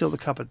 You never steal the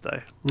cupboard,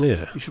 though.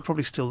 Yeah. You should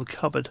probably steal the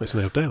cupboard. It's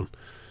nailed down.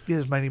 Yeah,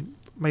 it's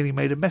mainly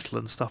made of metal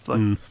and stuff,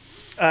 though.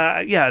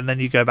 And then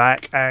you go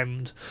back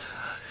and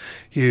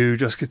you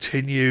just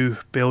continue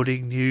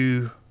building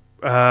new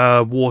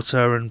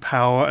water and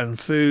power and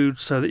food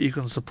so that you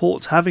can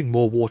support having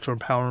more water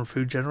and power and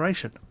food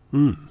generation.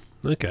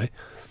 Okay.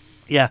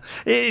 Yeah,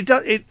 it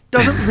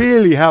doesn't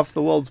really have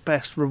the world's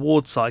best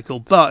reward cycle,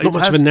 but not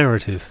much of a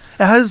narrative.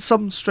 It has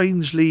some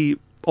strangely,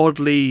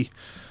 oddly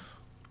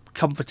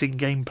comforting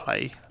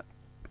gameplay.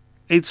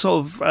 It's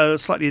sort of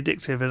slightly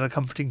addictive in a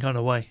comforting kind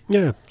of way.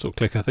 Yeah, sort of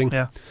clicker thing.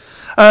 Yeah.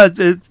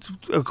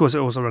 Of course, it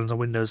also runs on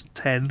Windows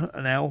 10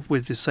 now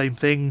with the same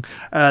thing.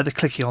 The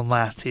clicking on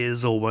that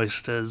is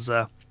almost as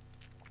bad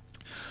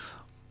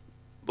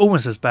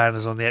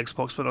as on the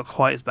Xbox, but not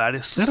quite as bad.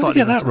 It's How do I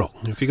get that wrong?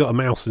 If you got a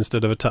mouse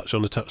instead of a touch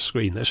on a touch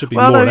screen, that should be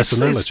more or less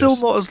analogous. It's still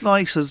not as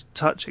nice as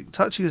touching.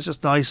 Touching is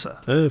just nicer.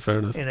 Oh, fair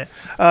enough. In it,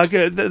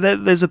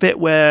 there's a bit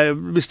where a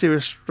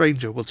mysterious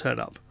stranger will turn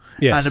up.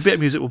 Yes. And a bit of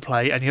music will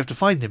play, and you have to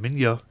find him in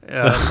your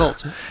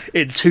vault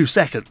in 2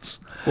 seconds.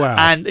 Wow.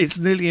 And it's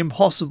nearly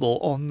impossible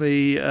on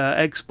the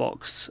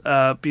Xbox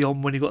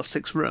beyond when you've got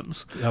 6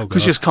 rooms.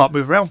 Because you just can't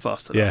move around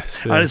fast enough.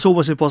 Yes. Yeah. And it's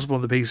almost impossible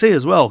on the PC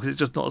as well, because it's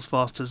just not as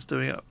fast as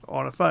doing it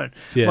on a phone.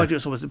 Yeah. Mind you,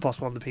 it's almost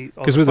impossible on the PC.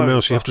 Because with the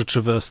mouse, you have to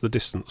traverse the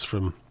distance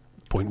from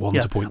point 1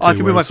 to point 2. I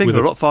can move my finger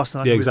a lot faster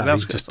than I can move the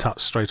mouse. You just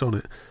touch straight on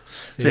it.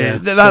 Yeah,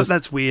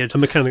 that's weird. A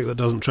mechanic that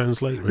doesn't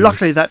translate, really.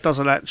 Luckily, that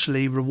doesn't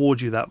actually reward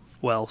you that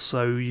well,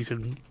 so you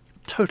can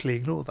totally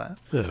ignore that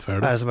fair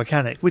enough. as a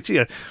mechanic. Which,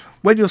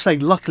 when you're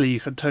saying luckily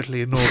you can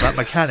totally ignore that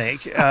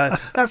mechanic,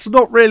 that's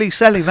not really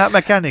selling that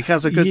mechanic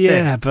as a good thing.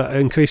 Yeah, but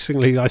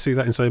increasingly I see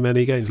that in so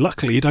many games.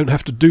 Luckily, you don't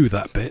have to do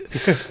that bit.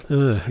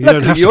 You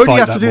only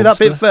have to do that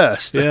bit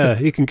first. Yeah,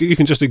 you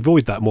can just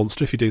avoid that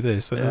monster if you do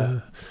this.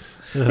 Yeah,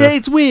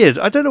 it's weird.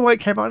 I don't know why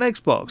it came out on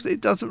Xbox. It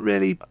doesn't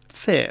really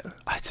fit.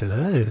 I don't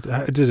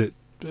know. Does it?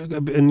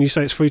 And you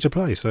say it's free to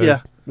play, so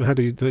yeah.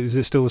 Is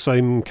it still the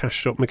same cash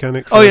shop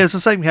mechanic? Oh yeah, it's the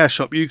same cash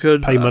shop. You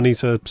could pay money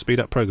to speed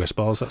up progress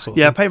bars, that sort of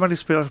thing. Yeah, pay money to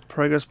speed up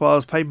progress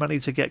bars, pay money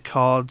to get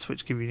cards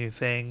which give you new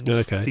things.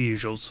 Okay. The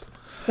usuals.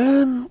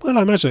 Well,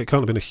 I imagine it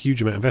can't have been a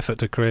huge amount of effort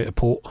to create a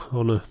port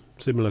on a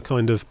similar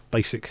kind of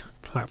basic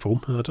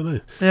platform. I don't know.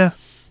 Yeah,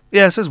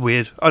 it says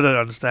weird. I don't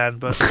understand,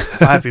 but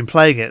I have been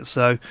playing it,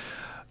 so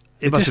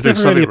it just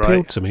never really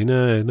appealed to me.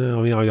 No.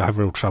 I mean, I have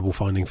real trouble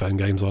finding phone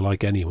games I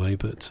like anyway,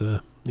 but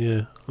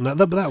yeah. And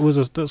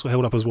that's what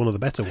held up as one of the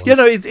better ones. Yeah,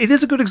 no, it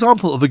is a good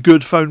example of a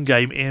good phone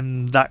game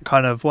in that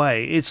kind of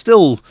way. It's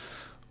still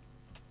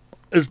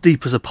as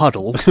deep as a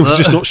puddle. We're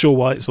just not sure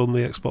why it's on the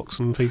Xbox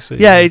and PC.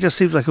 Yeah, it just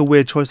seems like a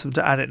weird choice for them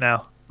to add it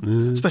now.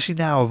 Especially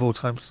now, of all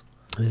times.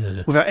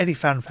 Yeah. Without any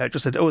fanfare. It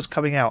just said, it's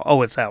coming out.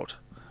 Oh, it's out.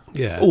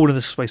 Yeah. All in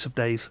the space of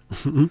days.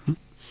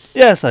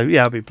 Yeah, so,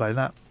 I'll be playing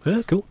that.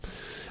 Yeah, cool.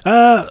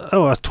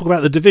 I'll talk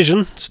about The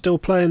Division. Still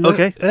playing that.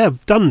 Okay. Yeah,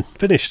 done.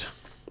 Finished.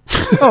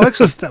 Oh,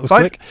 excellent. That was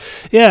quick.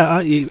 Yeah,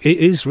 it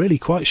is really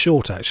quite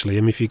short, actually.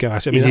 I mean, if you go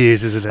at it, it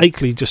is, isn't it?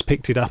 Akeley just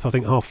picked it up, I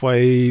think,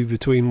 halfway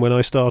between when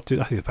I started,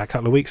 I think about a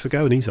couple of weeks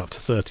ago, and he's up to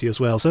 30 as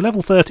well. So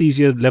level 30 is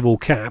your level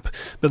cap,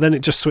 but then it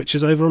just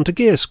switches over onto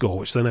gear score,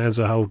 which then adds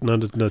a whole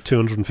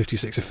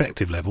 256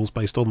 effective levels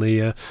based on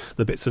the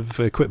bits of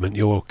equipment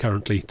you're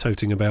currently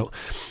toting about.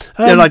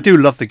 And I do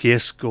love the gear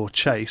score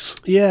chase.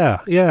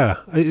 Yeah.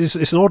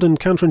 It's an odd and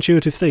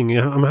counterintuitive thing.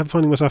 I'm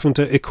finding myself having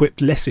to equip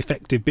less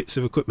effective bits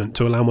of equipment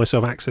to allow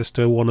myself access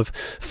to one of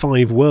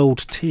 5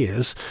 world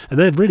tiers, and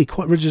they're really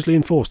quite rigidly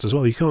enforced as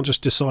well. You can't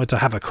just decide to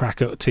have a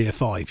crack at tier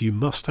 5. You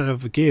must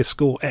have gear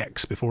score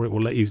X before it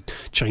will let you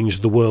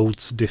change the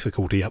world's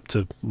difficulty up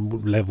to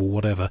level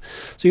whatever.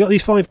 So you got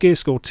these 5 gear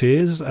score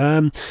tiers.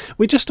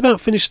 We just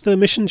about finished the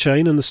mission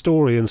chain and the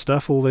story and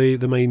stuff, all the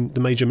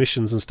major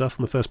missions and stuff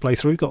on the first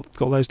playthrough.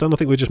 Got those done. I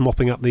think we're just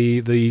mopping up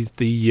the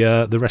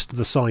rest of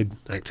the side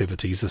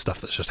activities, the stuff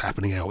that's just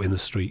happening out in the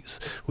streets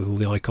with all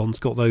the icons.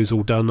 Got those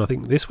all done, I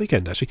think, this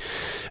weekend actually.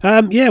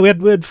 Yeah, we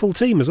had a full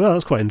team as well.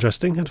 That's quite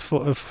interesting. Had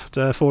four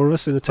of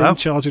us in a team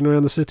charging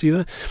around the city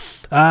there.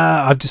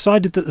 I've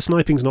decided that the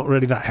sniping's not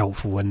really that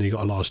helpful when you've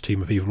got a large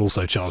team of people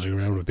also charging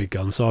around with big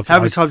guns. So how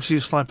many times do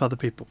you snipe other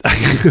people?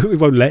 We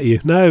won't let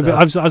you. No, but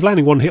I was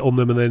landing one hit on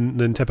them, and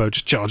then Teppo would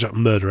just charge up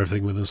and murder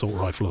everything with an assault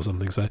rifle or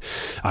something. So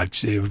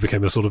it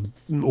became a sort of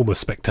almost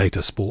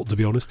spectator sport, to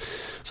be honest.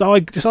 So I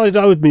decided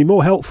I would be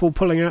more helpful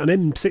pulling out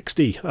an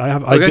M60.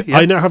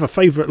 I now have a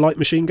favourite light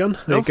machine gun.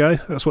 There you go.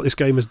 That's what this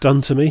game has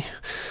done to me.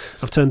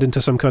 I've turned into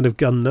some kind of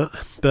gun nut.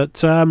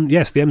 But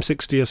yes, the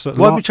M60 is...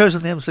 Why have you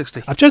chosen the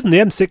M60? I've chosen the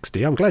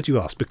M60. I'm glad you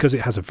asked, because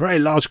it has a very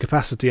large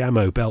capacity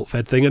ammo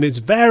belt-fed thing, and it's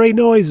very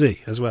noisy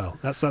as well.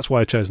 That's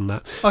why I've chosen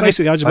that. Okay.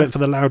 Basically, I just went for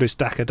the loudest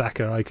Daka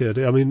I could.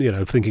 I mean,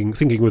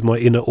 thinking with my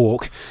inner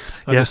orc,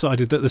 I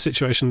decided that the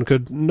situation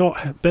could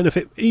not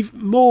benefit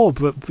even more,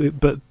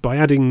 but by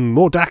adding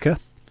more Daka.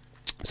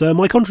 So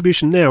my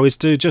contribution now is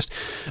to just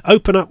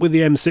open up with the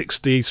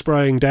M60,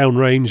 spraying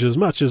downrange as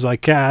much as I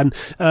can,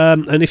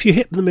 and if you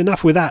hit them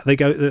enough with that,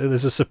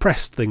 there's a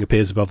suppressed thing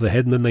appears above their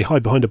head, and then they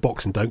hide behind a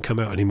box and don't come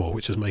out anymore,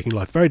 which is making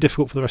life very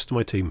difficult for the rest of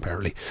my team,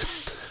 apparently.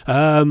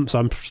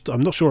 So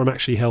I'm not sure I'm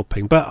actually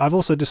helping, but I've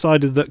also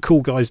decided that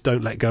cool guys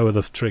don't let go of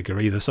the trigger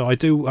either. So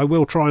I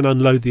will try and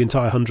unload the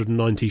entire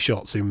 190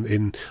 shots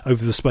in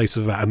over the space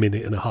of about a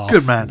minute and a half.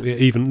 Good man.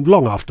 Even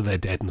long after they're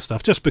dead and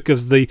stuff, just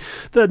because the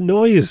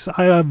noise.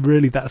 I am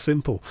really that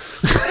simple.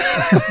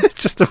 It's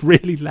just a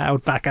really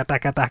loud daka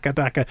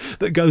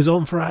that goes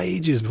on for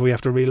ages before you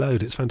have to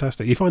reload. It's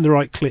fantastic. You find the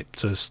right clip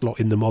to slot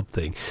in the mod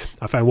thing.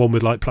 I found one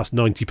with like plus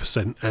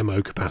 90%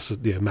 ammo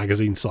capacity,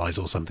 magazine size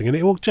or something, and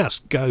it will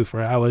just go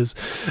for hours.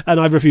 And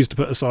I've refused to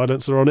put a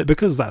silencer on it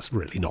because that's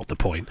really not the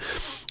point.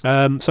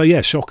 So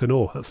yeah, shock and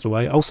awe, that's the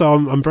way. Also,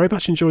 I'm very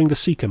much enjoying the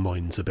Seeker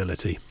Mines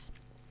ability.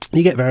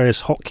 You get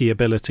various hotkey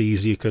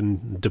abilities you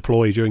can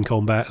deploy during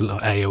combat,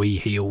 like AoE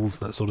heals,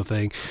 that sort of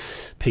thing,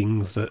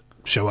 pings that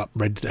show up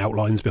red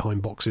outlines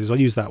behind boxes. I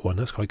use that one,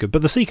 that's quite good.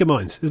 But the Seeker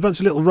Mines, there's a bunch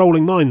of little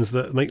rolling mines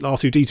that make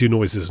R2-D2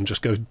 noises and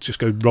just go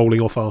rolling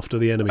off after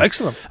the enemies.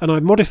 Excellent. And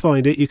I've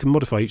modified it. You can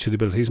modify each of the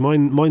abilities.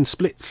 Mine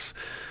splits.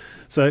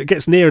 So it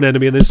gets near an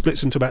enemy and then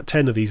splits into about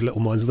 10 of these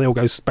little mines, and they all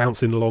go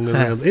bouncing along and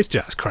around. It's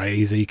just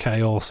crazy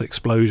chaos,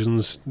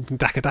 explosions,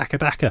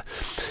 daka.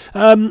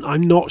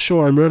 I'm not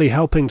sure I'm really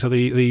helping to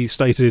the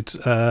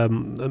stated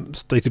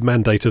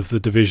mandate of the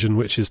division,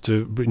 which is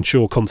to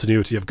ensure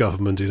continuity of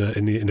government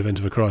in the event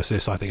of a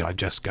crisis. I think I'm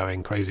just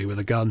going crazy with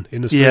a gun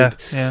in the street.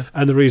 Yeah.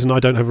 And the reason I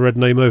don't have a red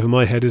name over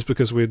my head is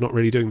because we're not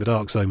really doing the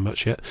Dark Zone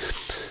much yet.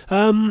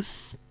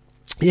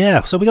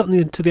 Yeah, so we got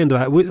to the end of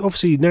that.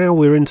 Obviously, now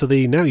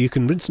you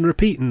can rinse and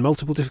repeat in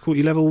multiple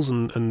difficulty levels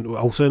and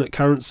alternate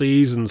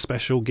currencies and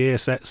special gear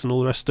sets and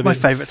all the rest of it. My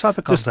favourite type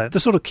of content. The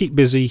sort of keep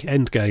busy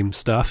end game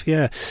stuff.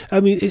 Yeah,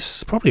 I mean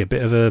it's probably a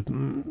bit of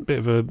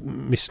a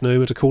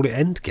misnomer to call it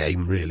end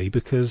game, really,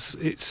 because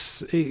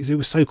it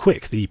was so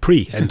quick. The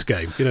pre-end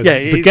game,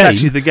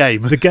 actually the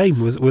game. The game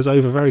was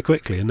over very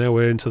quickly, and now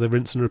we're into the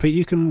rinse and repeat.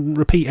 You can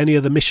repeat any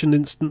of the mission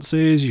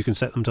instances. You can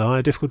set them to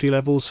higher difficulty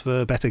levels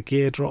for better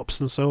gear drops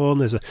and so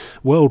on. There's a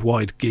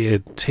worldwide gear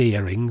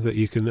tiering that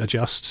you can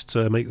adjust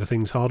to make the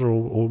things harder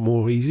or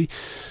more easy,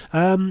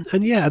 and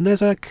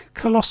there's a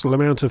colossal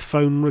amount of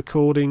phone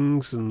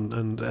recordings and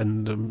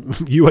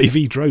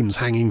UAV drones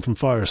hanging from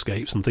fire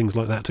escapes and things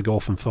like that to go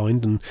off and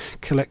find and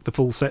collect the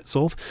full sets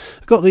of.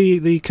 I've got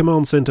the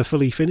command center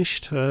fully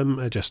finished.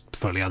 It just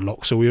fully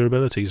unlocks all your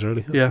abilities,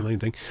 really. That's the main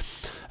thing.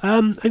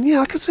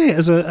 I could see it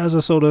as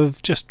a sort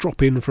of just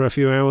drop in for a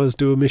few hours,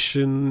 do a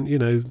mission.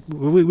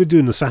 We're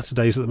doing the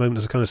Saturdays at the moment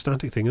as a kind of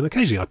static thing, and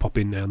occasionally I pop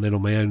in now and then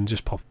on my own and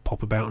just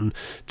pop about and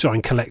try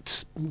and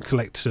collect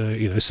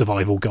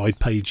survival guide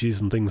pages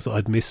and things that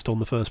I'd missed on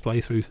the first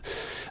playthrough.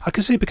 I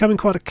can see it becoming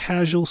quite a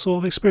casual sort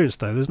of experience,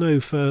 though. There's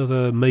no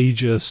further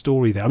major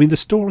story there. I mean, the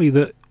story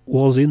that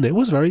was in there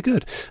was very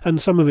good,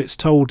 and some of it's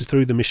told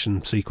through the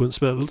mission sequence,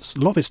 but a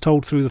lot of it's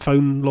told through the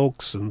phone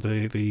logs and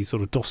the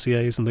sort of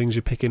dossiers and things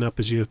you're picking up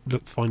as you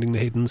look finding the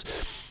hiddens.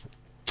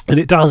 And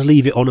it does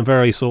leave it on a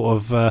very sort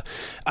of,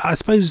 I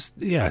suppose,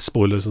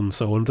 spoilers and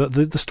so on.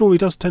 The story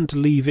does tend to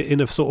leave it in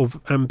a sort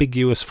of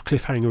ambiguous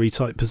cliffhanger-y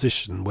type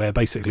position, where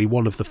basically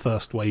one of the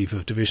first wave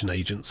of division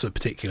agents, a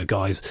particular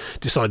guys,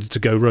 decided to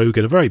go rogue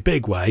in a very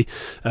big way,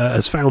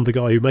 has found the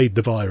guy who made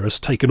the virus,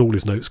 taken all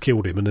his notes,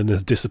 killed him, and then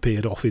has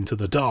disappeared off into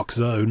the Dark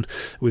Zone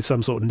with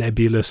some sort of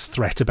nebulous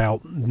threat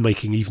about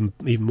making even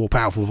more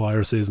powerful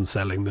viruses and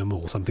selling them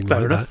or something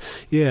like that.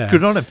 Yeah.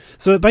 Good on him.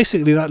 So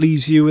basically that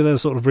leaves you with a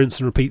sort of rinse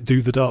and repeat,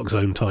 do the Dark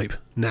Zone type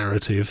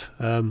narrative,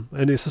 and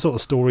it's a sort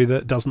of story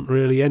that doesn't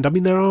really end. I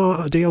mean, there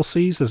are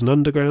DLCs, there's an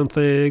underground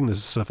thing, there's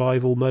a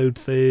survival mode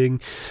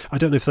thing. I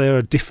don't know if they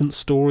are different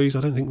stories.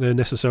 I don't think they're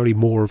necessarily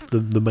more of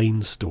the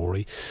main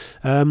story,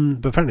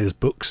 but apparently there's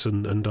books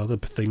and other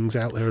things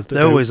out there that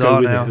there always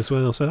are now as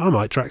well, so I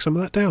might track some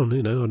of that down.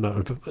 I'm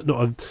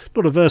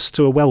not averse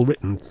to a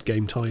well-written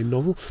game tie-in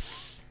novel.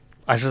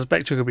 I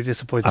suspect you're going to be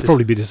disappointed. I'd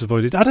probably be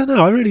disappointed. I don't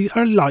know. I really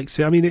liked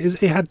it. I mean, it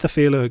had the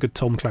feel of a good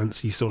Tom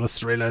Clancy sort of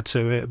thriller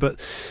to it, but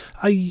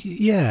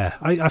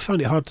I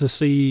find it hard to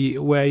see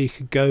where you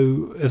could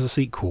go as a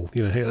sequel.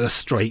 You know, a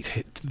straight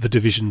hit, The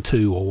Division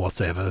 2 or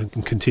whatever,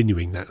 and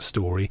continuing that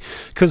story.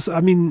 Because I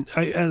mean,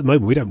 at the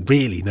moment we don't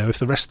really know if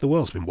the rest of the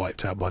world's been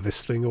wiped out by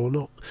this thing or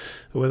not.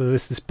 Whether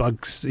this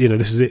bug's, you know,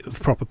 this is it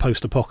proper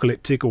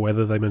post-apocalyptic, or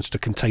whether they managed to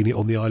contain it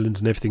on the island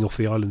and everything off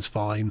the island's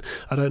fine.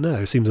 I don't know.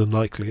 It seems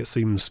unlikely. It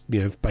seems,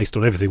 you know, based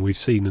on everything we've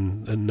seen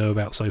and know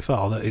about so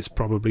far, that it's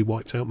probably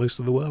wiped out most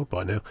of the world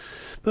by now.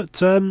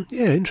 But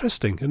yeah,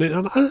 interesting.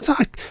 And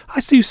I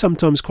do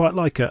sometimes quite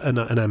like an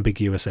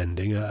ambiguous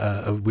ending.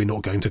 We're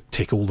not going to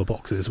tick all the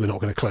boxes. We're not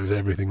going to close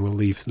everything. We'll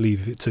leave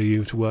it to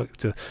you to work,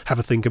 to have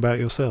a think about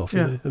yourself.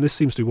 Yeah. You know? And this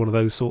seems to be one of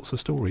those sorts of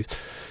stories.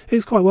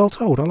 It's quite well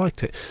told. I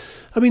liked it.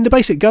 I mean, the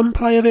basic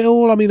gunplay of it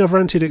all, I mean, I've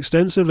ranted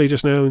extensively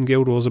just now in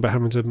Guild Wars about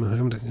having to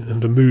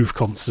move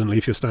constantly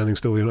if you're standing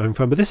still, you're not having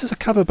fun. But this is a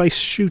cover-based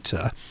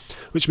shooter,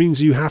 which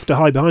means you have to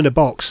hide behind a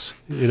box.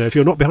 You know, if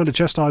you're not behind a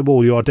chest-high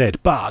wall, you are dead.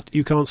 But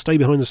you can't stay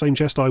behind the same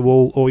chest-high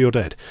wall or you're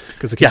dead,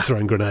 because they keep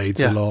throwing grenades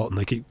a lot, and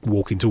they keep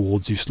walking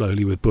towards you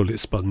slowly with bullet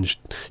sponge,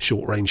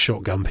 short-range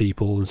shotgun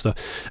people and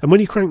stuff. And when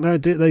you crank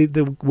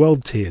the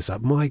world tiers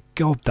up, my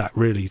God, that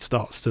really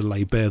starts to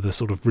lay bare the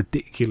sort of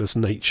ridiculous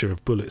nature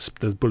of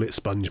the bullet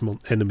sponge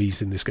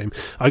enemies in this game.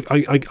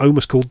 I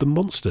almost called them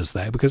monsters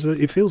there, because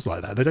it feels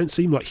like that. They don't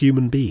seem like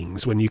human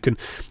beings when you can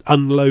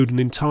unload an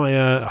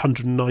entire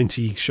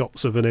 190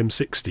 shots of an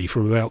M60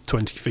 from about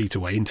 20 feet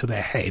away into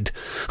their head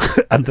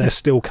and they're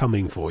still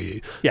coming for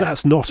you.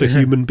 That's not a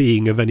human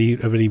being of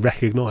any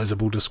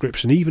recognisable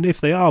description, even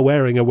if they are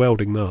wearing a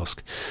welding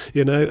mask.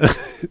 You know,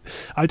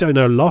 I don't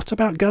know a lot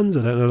about guns.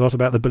 I don't know a lot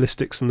about the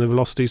ballistics and the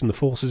velocities and the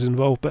forces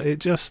involved, but it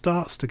just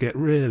starts to get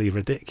really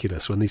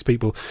ridiculous when these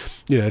people,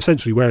 you know,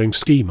 essentially wearing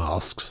ski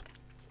masks,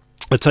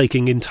 are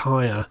taking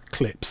entire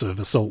clips of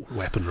assault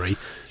weaponry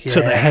to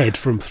the head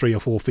from 3 or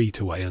 4 feet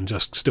away and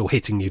just still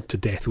hitting you to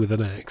death with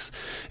an axe.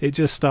 It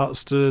just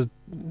starts to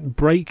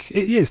break.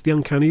 It's the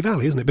uncanny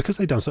valley, isn't it? Because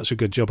they've done such a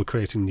good job of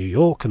creating New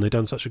York, and they've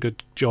done such a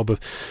good job of,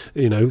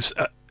 you know,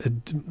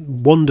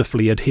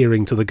 wonderfully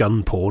adhering to the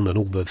gun porn and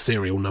all the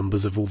serial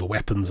numbers of all the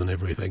weapons and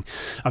everything.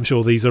 I'm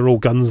sure these are all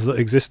guns that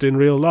exist in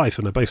real life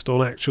and are based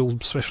on actual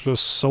special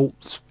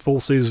assault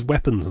forces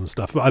weapons and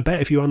stuff. But I bet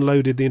if you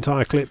unloaded the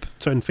entire clip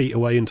 10 feet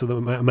away into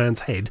the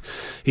man's head,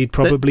 he'd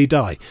probably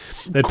die.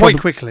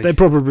 Quickly. There'd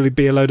probably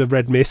be a load of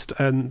red mist,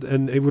 and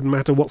it wouldn't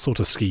matter what sort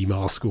of ski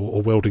mask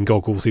or welding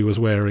goggles he was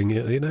wearing,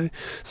 you know.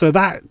 So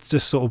that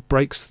just sort of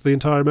breaks the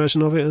entire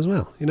immersion of it as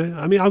well, you know.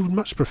 I mean, I would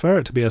much prefer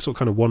it to be a sort of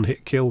kind of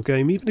one-hit kill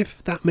game, even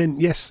if that meant,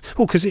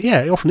 because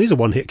it often is a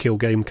one-hit kill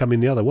game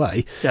coming the other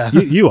way.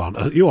 You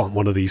aren't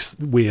one of these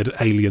weird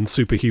alien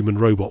superhuman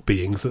robot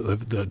beings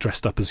that are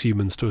dressed up as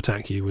humans to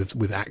attack you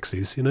with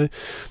axes, you know.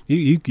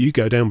 You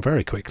go down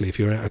very quickly if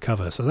you're out of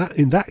cover. So that,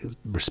 in that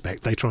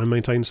respect, they try and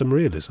maintain some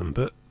realism.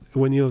 But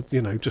when you're,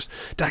 you know, just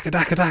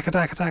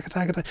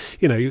dakka,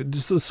 you know,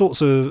 just the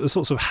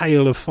sorts of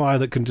hail of fire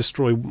that can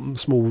destroy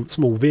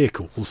small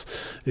vehicles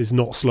is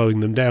not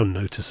slowing them down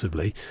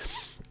noticeably.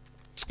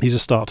 You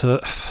just start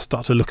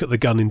to look at the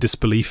gun in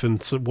disbelief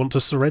and want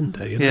to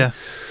surrender, you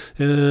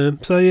know?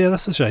 So yeah,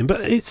 that's a shame.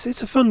 But it's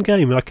a fun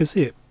game. I can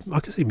see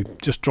me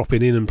just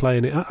dropping in and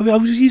playing it. I mean, I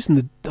was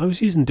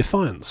using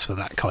Defiance for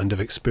that kind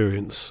of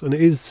experience, and it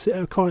is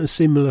quite a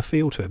similar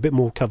feel to it. A bit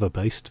more cover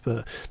based,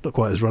 but not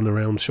quite as run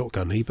around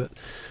shotgunny. But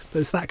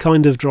it's that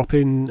kind of drop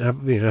in,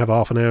 have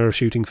half an hour of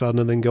shooting fun,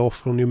 and then go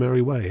off on your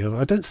merry way.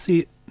 I don't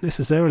see it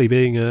necessarily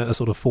being a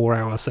sort of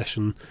 4-hour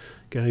session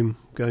game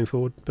going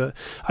forward, but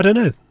I don't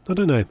know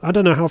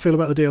how I feel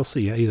about the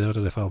DLC yet either. I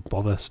don't know if I'll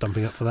bother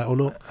stumping up for that or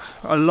not.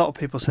 A lot of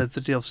people said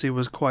the DLC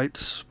was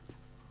quite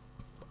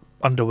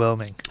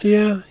underwhelming.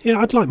 Yeah,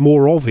 I'd like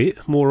more of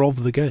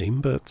the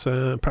game, but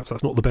perhaps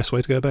that's not the best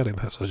way to go about it.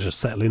 Perhaps I'll just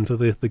settle in for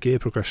the gear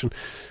progression.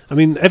 I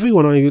mean,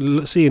 everyone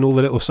I see in all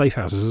the little safe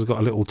houses has got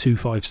a little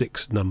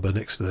 256 number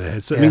next to their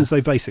head, so it means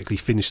they've basically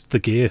finished the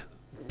gear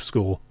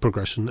score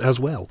progression as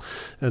well,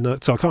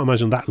 and so I can't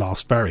imagine that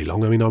lasts very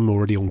long. I mean, I'm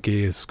already on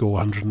gear score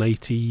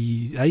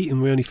 188,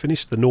 and we only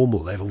finished the normal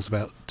levels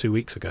about 2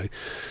 weeks ago.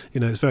 You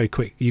know, it's very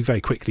quick. You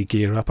very quickly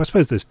gear up. I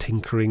suppose there's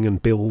tinkering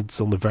and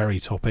builds on the very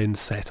top end,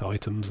 set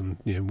items, and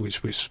you know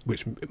which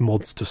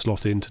mods to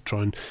slot in to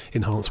try and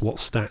enhance what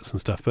stats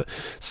and stuff. But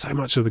so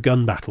much of the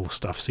gun battle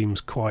stuff seems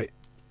quite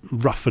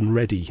rough and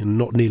ready and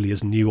not nearly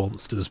as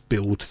nuanced as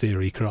build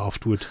theory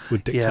craft would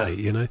dictate.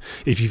 You know,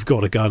 if you've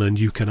got a gun and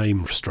you can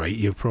aim straight,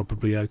 you're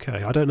probably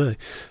okay. I don't know,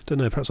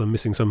 perhaps I'm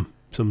missing some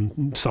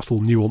subtle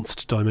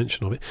nuanced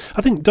dimension of it.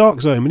 I think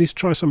Dark Zone, we need to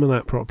try some of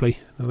that properly,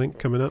 I think,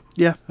 coming up.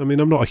 I mean,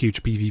 I'm not a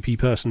huge PvP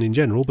person in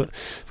general, but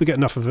if we get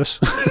enough of us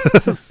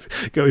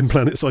go in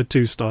PlanetSide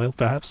 2 style,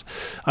 perhaps.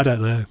 I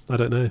don't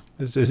know.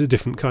 It's a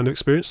different kind of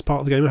experience, part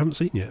of the game I haven't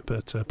seen yet,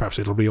 but perhaps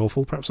it'll be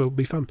awful, perhaps it'll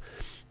be fun.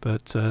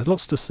 But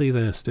lots to see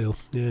there still,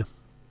 yeah.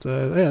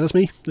 So, yeah, that's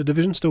me. The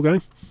Division still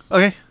going.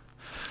 Okay.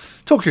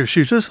 Talking of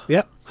shooters,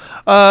 Yeah.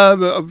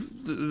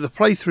 the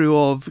playthrough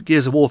of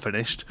Gears of War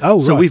finished. Oh,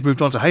 so right. we've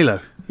moved on to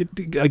Halo.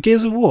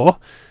 Gears of War?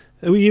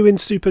 Were you in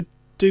super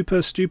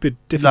duper stupid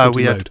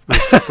difficulty No, mode? we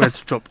had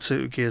to drop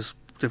to Gears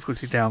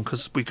difficulty down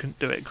because we couldn't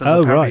do it.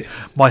 Oh, right.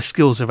 My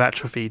skills have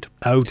atrophied.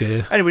 Oh,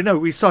 dear. Anyway, no,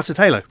 we started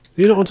Halo.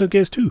 You're not onto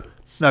Gears 2?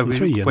 No, And we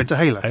 3 went to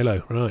Halo.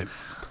 Halo, right.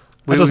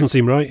 We- That doesn't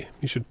seem right.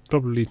 You should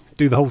probably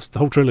do the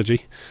whole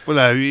trilogy. Well,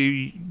 no,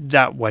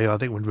 that way I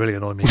think would really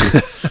annoy me.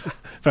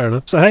 Fair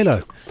enough. So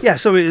Halo. Yeah,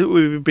 so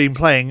we've been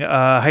playing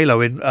Halo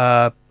in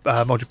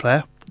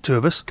multiplayer, two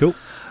of us. Cool.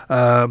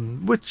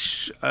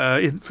 Which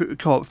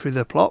co-op through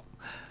the plot.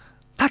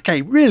 That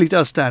game really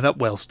does stand up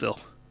well still.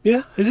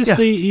 Yeah. Is this Yeah.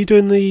 you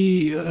doing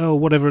the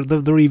whatever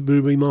the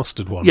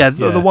remastered one? Yeah,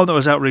 the one that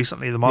was out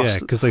recently, the Yeah, Master,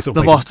 because they sort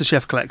the of Master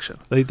Chef Collection.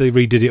 they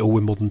redid it all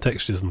with modern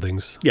textures and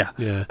things. Yeah,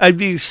 Yeah.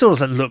 and it still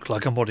doesn't look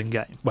like a modern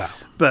game, Wow.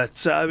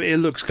 but it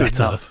looks good Bit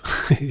enough.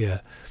 tough. Yeah.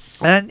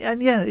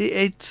 And yeah,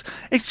 it's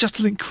just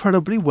an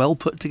incredibly well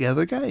put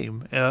together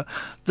game.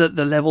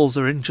 The levels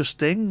are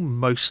interesting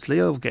mostly.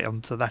 I'll get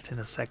onto that in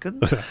a second.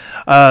 The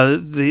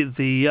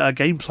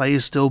gameplay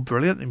is still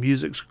brilliant. The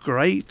music's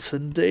great,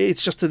 and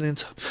it's just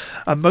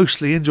a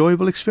mostly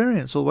enjoyable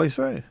experience all the way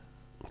through.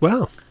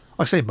 Wow.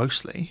 I say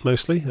mostly.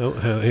 Mostly.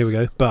 Oh, here we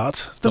go.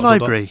 But The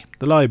library.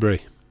 The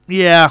library.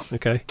 Yeah,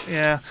 Okay.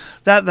 yeah.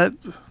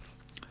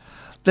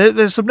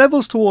 There's some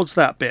levels towards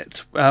that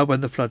bit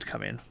when the flood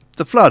come in.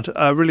 The flood,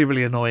 really,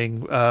 really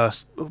annoying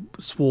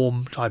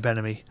swarm type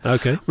enemy.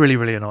 Okay. Really,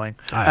 really annoying.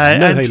 I have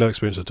no and- Halo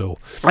experience at all.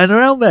 And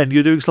around then,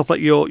 you're doing stuff like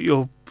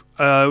you're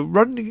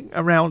running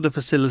around a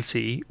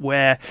facility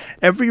where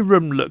every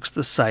room looks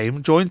the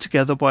same, joined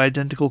together by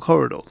identical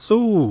corridors.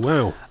 Oh,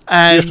 wow.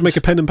 And You have to make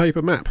a pen and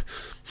paper map.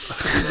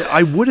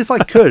 I would if I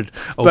could.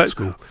 Old but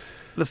school.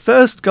 the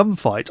first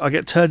gunfight, I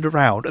get turned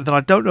around, and then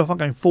I don't know if I'm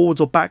going forwards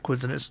or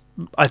backwards, and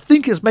I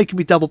think it's making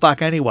me double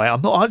back anyway.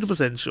 I'm not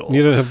 100% sure.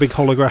 You don't have a big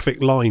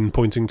holographic line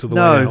pointing to the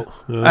way No. out.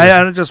 And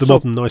I just the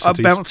sort modern of-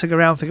 niceties. I'm bouncing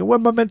around thinking, where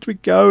am I meant to be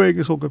going?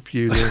 It's all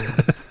confusing.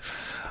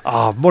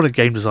 Modern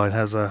game design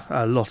has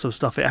a lot of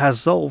stuff it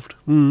has solved.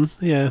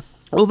 Yeah.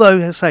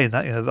 Although, saying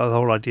that, the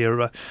whole idea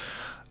of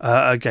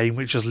a game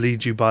which just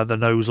leads you by the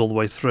nose all the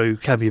way through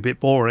can be a bit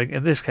boring.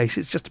 In this case,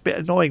 it's just a bit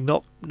annoying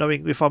not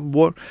knowing if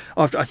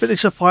after I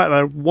finish a fight and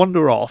I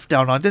wander off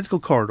down identical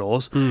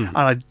corridors, and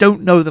I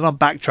don't know that I'm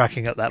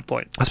backtracking at that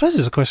point. I suppose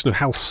it's a question of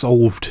how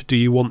solved do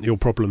you want your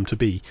problem to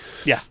be?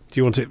 Yeah. Do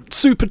you want it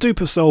super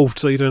duper solved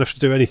so you don't have to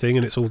do anything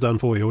and it's all done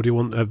for you, or do you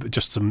want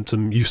just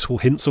some useful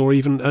hints or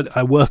even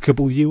a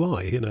workable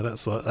UI?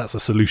 That's a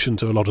solution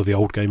to a lot of the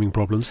old gaming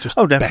problems. Just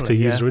Definitely, better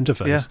user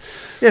interface.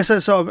 Yeah.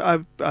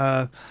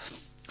 So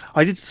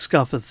I did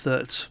discover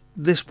that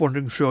this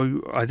wandering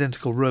through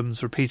identical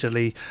rooms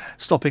repeatedly,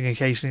 stopping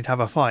occasionally to have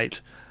a fight,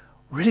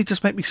 really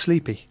just make me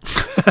sleepy.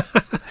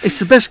 It's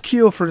the best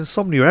cure for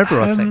insomnia ever,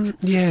 I think.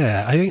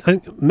 Yeah, I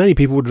think many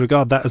people would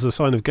regard that as a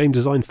sign of game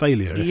design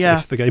failure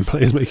if the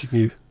gameplay is making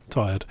you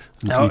tired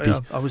and sleepy.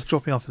 I was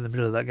dropping off in the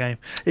middle of that game.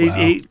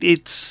 Wow.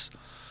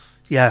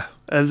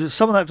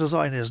 Some of that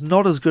design is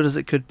not as good as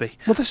it could be.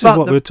 Well, this is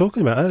what we were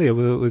talking about earlier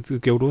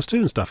with Guild Wars 2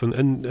 and stuff,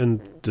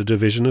 and the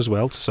Division as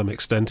well, to some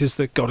extent, is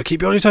that got to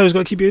keep you on your toes, got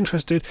to keep you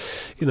interested.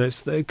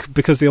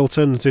 Because the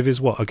alternative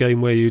is a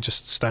game where you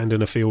just stand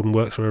in a field and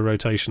work through a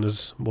rotation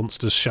as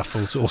monsters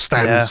shuffle or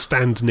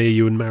stand near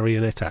you and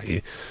marionette at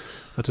you.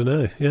 I don't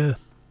know, yeah.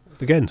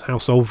 Again, how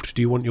solved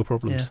do you want your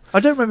problems? Yeah. I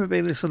don't remember it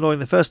being this annoying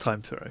the first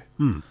time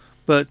through.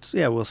 But,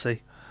 yeah, we'll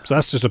see. So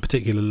that's just a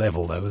particular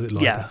level, though, is it?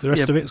 The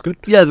rest of it's good?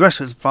 Yeah, the rest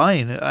of it's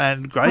fine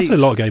and great. I'd say a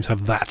lot of games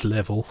have that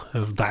level,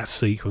 of that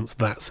sequence,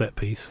 that set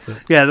piece.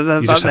 Yeah, you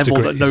that just have to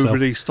level grit that yourself.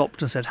 nobody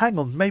stopped and said, hang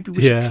on, maybe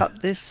we should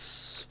cut this.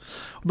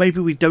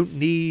 Maybe we don't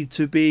need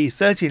to be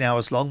 13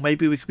 hours long.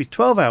 Maybe we could be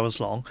 12 hours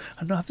long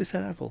and not have this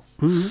level.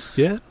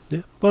 Yeah.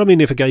 Well, I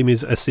mean, if a game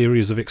is a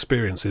series of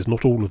experiences,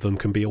 not all of them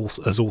can be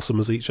as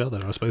awesome as each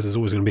other. I suppose there's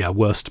always going to be a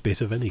worst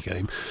bit of any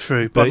game.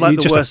 True, but I'd like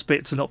the worst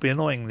bit to not be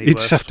annoyingly You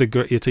worst. just have to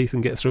grit your teeth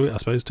and get through it, I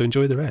suppose, to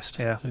enjoy the rest.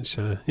 Yeah.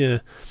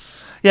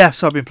 Yeah.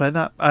 So I've been playing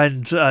that.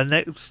 And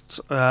next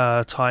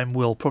time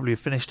we'll probably have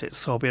finished it,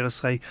 so I'll be able to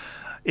say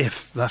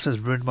if that has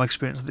ruined my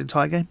experience of the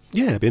entire game.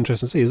 Yeah, it'd be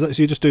interesting to see. So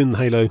you're just doing the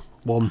Halo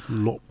 1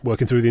 and not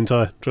working through the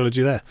entire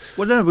trilogy there?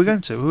 Well, no, we're going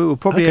to. We'll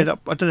probably end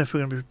up... I don't know if we're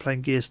going to be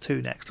playing Gears 2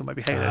 next, or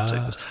maybe Halo 2.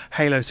 'Cause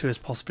Halo 2 is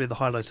possibly the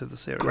highlight of the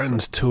series. Grand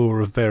tour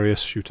of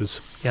various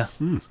shooters. Yeah.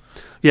 Sounds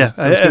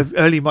good.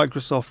 Early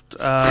Microsoft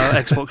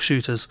Xbox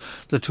shooters,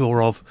 the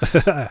tour of.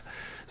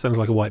 Sounds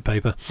like a white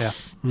paper. Yeah.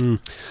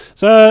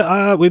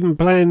 So we've been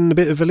playing a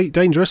bit of Elite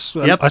Dangerous.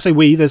 Yep. I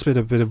say there's been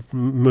a bit of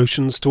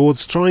motions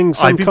towards trying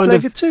some I've been kind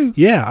playing of... it too.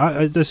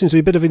 Yeah, there seems to be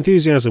a bit of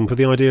enthusiasm for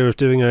the idea of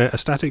doing a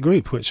static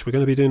group, which we're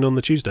going to be doing on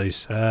the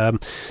Tuesdays.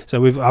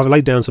 So I've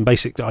laid down some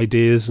basic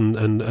ideas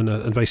and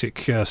a basic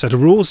set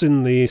of rules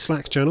in the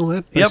Slack channel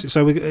there. Yep.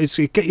 So it's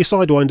get your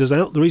sidewinders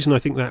out. The reason I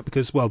think that,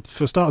 because, well,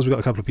 for starters, we've got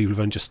a couple of people who've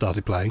only just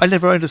started playing. I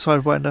never owned a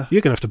Sidewinder. You're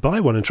going to have to buy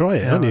one and try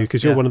it, aren't you?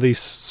 Because you're Yeah. one of these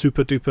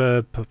super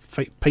duper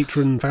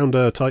patron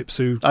founder types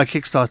who... I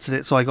kickstarted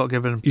it, so I got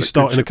given. You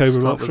start in a Cobra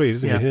to Mark start 3,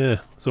 with. didn't you? Yeah,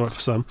 it's all right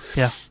for some.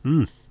 Yeah.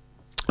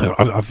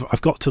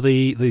 I've got to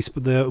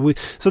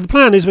so the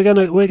plan is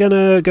we're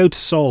gonna go to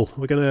Sol.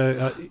 We're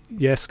gonna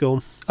yes, go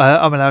on.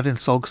 I'm allowed in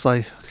Sol because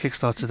I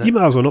kickstarted it. You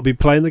might as well not be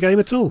playing the game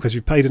at all because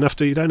you've paid enough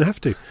to you don't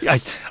have to.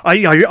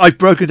 I've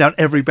broken down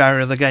every barrier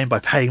in the game by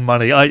paying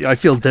money. I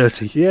feel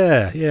dirty.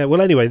 Yeah.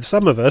 Well, anyway,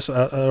 some of us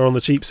are on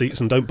the cheap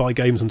seats and don't buy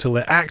games until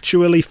they're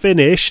actually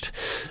finished,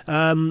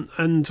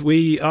 and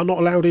we are not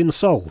allowed in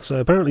Sol. So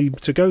apparently,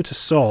 to go to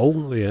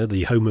Sol,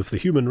 the home of the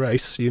human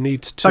race, you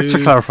need to. Thanks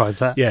for clarifying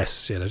that.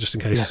 Yes, just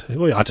in case. Yeah.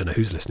 Well, I don't know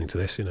who's listening to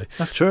this.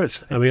 That's true.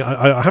 I mean,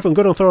 I haven't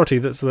good authority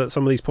that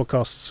some of these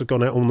podcasts have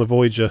gone out on the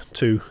Voyager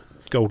 2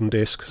 Golden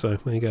Disc, so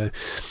there you go.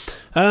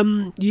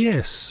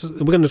 Yes,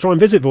 we're going to try and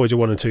visit Voyager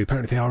 1 and 2.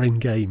 Apparently they are in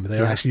game.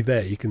 They're actually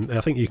there. I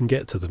think you can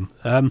get to them.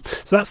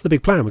 So that's the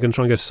big plan. We're going to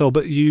try and go to Sol,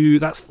 but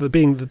that's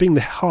being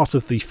the heart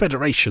of the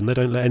Federation. They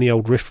don't let any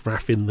old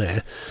riff-raff in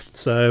there.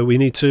 So we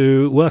need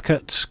to work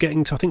at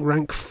getting to, I think,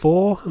 rank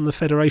 4 in the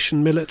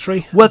Federation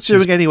military. Worth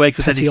doing anyway,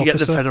 because then you can get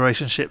the officer.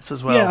 Federation ships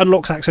as well. Yeah,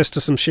 unlocks access to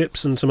some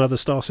ships and some other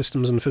star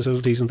systems and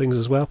facilities and things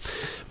as well.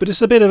 But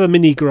it's a bit of a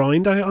mini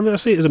grind. I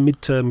see it as a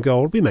mid-term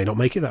goal. We may not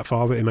make it that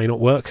far, but it may not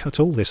work at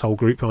all, this whole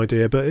group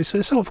idea. But it's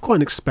sort of quite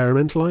an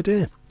experimental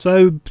idea.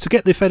 So to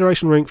get the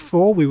Federation rank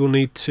 4, we will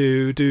need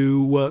to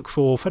do work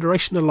for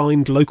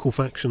Federation-aligned local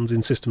factions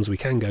in systems we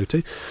can go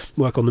to,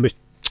 work on the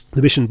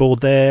mission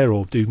board there,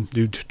 or do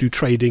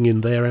trading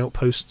in their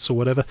outposts or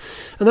whatever,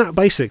 and that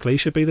basically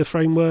should be the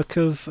framework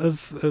of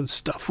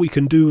stuff we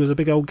can do as a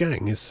big old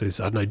gang. Is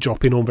I don't know,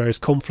 drop in on various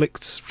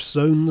conflict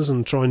zones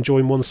and try and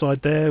join one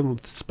side there,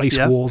 space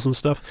wars and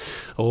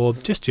stuff, or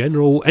just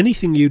general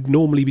anything you'd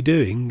normally be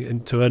doing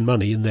and to earn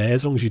money in there.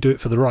 As long as you do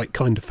it for the right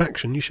kind of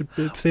faction, you should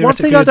theoretically One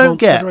thing I don't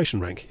advance get, Federation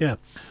rank. Yeah,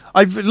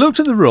 I've looked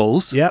at the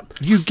rules. Yep.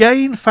 You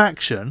gain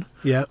faction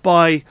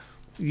by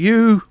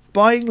you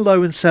buying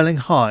low and selling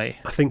high.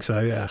 I think so,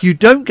 yeah. You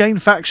don't gain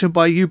faction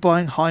by you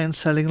buying high and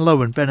selling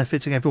low and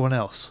benefiting everyone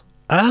else.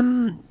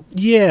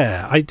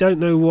 Yeah, I don't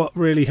know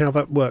how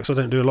that works. I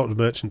don't do a lot of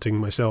merchanting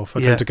myself.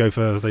 I tend to go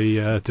for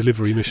the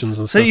delivery missions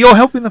and stuff. So you're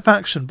helping the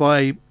faction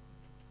by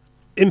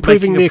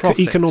improving the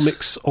profits.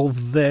 economics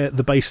of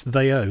the base that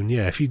they own.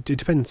 Yeah, it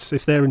depends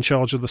if they're in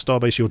charge of the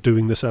starbase you're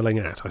doing the selling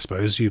at. I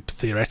suppose you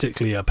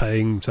theoretically are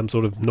paying some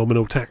sort of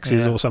nominal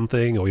taxes or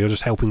something, or you're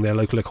just helping their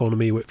local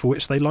economy for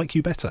which they like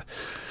you better.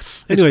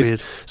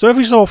 Anyways, so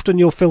every so often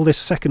you'll fill this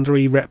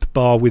secondary rep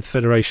bar with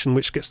Federation,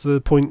 which gets to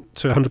the point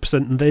to 100%,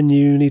 and then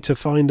you need to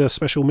find a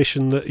special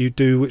mission that you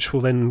do, which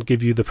will then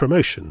give you the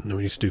promotion. And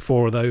we need to do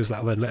 4 of those.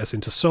 That will then let us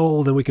into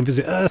Sol. Then we can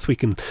visit Earth. We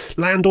can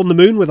land on the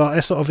Moon with our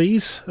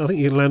SRVs. I think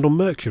you can land on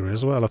Mercury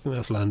as well. I think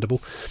that's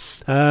landable.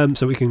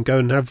 So we can go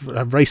and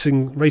have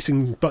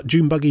racing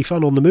dune buggy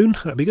fun on the Moon.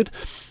 That'd be good.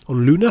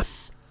 On Luna.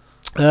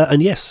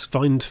 And yes,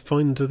 find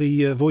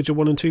the Voyager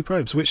 1 and 2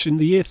 probes, which in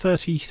the year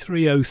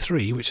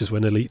 3303, which is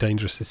when Elite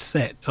Dangerous is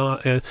set,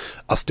 are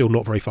still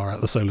not very far out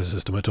of the solar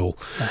system at all.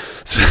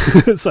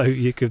 So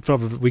we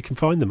can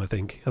find them. I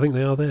think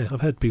they are there.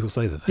 I've heard people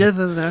say that. Yeah,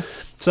 they're there.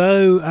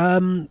 So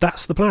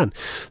that's the plan.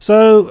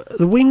 So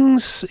the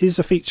wings is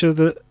a feature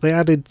that they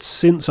added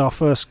since our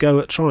first go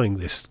at trying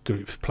this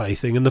group play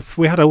thing, and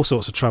we had all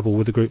sorts of trouble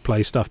with the group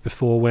play stuff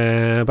before,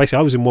 where basically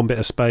I was in one bit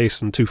of space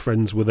and 2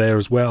 friends were there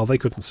as well. They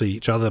couldn't see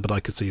each other, but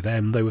I could see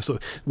them. They were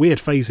sort of weird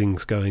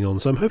phasings going on.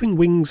 So I'm hoping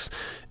Wings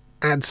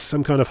adds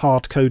some kind of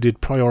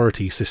hard-coded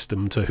priority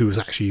system to who is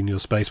actually in your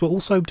space, but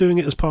also doing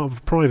it as part of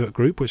a private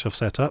group, which I've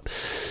set up.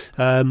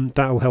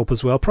 That'll help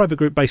as well. Private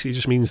group basically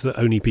just means that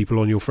only people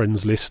on your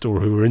friends list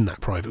or who are in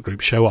that private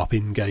group show up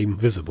in-game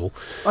visible.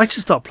 I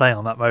should start playing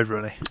on that mode,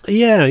 really.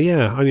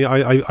 Yeah. I mean,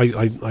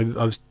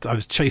 I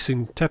was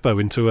chasing Teppo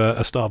into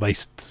a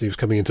starbase as he was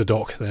coming into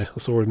dock there. I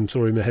saw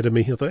him ahead of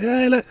me. I thought,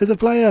 hey, look, there's a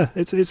player.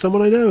 It's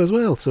someone I know as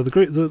well. So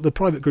the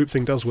private group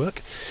thing does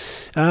work.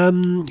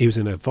 He was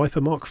in a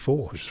Viper Mark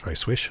IV, which is very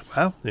swish.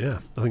 Wow. Yeah,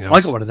 I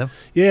got one of them.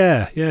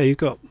 Yeah. Have you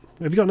got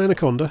an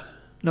Anaconda?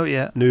 Not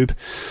yet. Noob.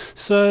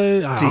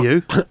 So do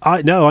you?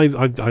 I'm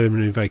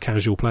a very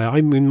casual player.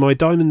 I'm in my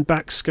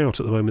Diamondback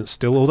Scout at the moment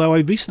still, although I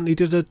recently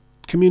did a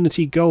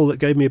community goal that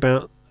gave me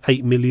about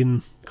 8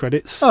 million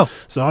credits. Oh,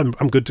 so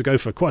I'm good to go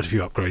for quite a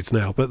few upgrades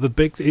now. But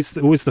it's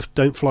always the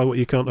don't fly what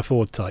you can't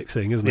afford type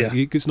thing, isn't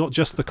it? It's not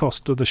just the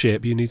cost of the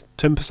ship. You need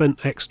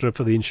 10% extra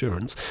for the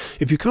insurance.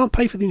 If you can't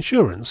pay for the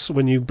insurance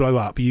when you blow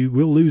up, you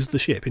will lose the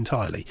ship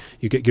entirely.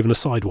 You get given a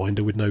Sidewinder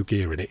with no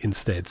gear in it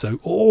instead. So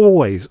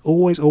always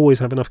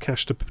have enough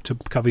cash to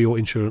cover your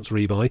insurance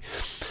rebuy.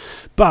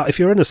 But if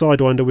you're in a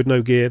Sidewinder with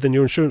no gear, then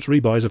your insurance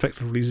rebuy is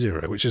effectively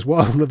 0, which is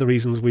one of the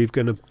reasons we're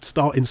going to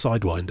start in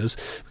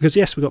Sidewinders. Because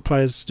yes, we've got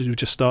players who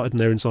just started and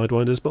they're in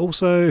Sidewinders, but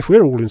also if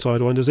we're all in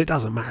Sidewinders, it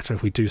doesn't matter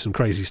if we do some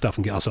crazy stuff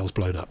and get ourselves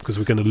blown up, because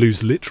we're going to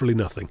lose literally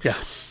nothing. Yeah.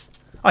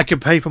 I can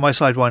pay for my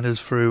Sidewinders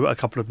through a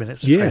couple of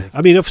minutes of training.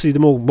 I mean, obviously, the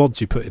more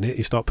mods you put in it,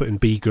 you start putting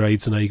B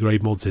grades and A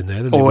grade mods in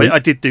there. I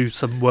did do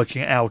some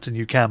working out, and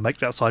you can make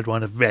that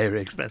Sidewinder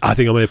very expensive. I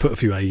think I may have put a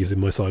few A's in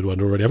my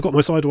Sidewinder already. I've got my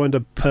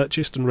Sidewinder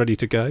purchased and ready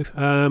to go.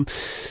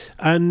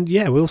 And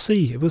yeah, we'll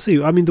see.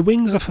 I mean, the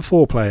wings are for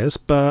 4 players,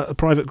 but a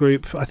private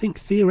group, I think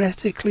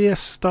theoretically a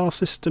Star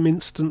System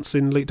instance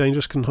in Elite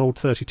Dangerous can hold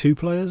 32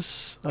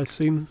 players. I've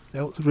seen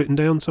else written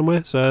down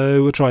somewhere,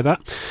 so we'll try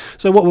that.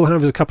 So what we'll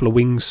have is a couple of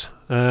wings.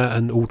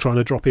 And all trying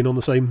to drop in on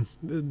the same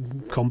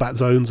combat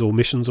zones or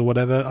missions or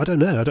whatever. I don't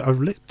know. I've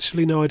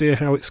literally no idea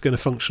how it's going to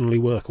functionally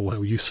work or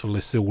how useful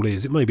this all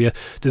is. It may be a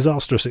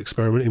disastrous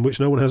experiment in which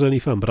no one has any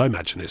fun, but I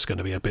imagine it's going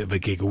to be a bit of a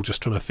giggle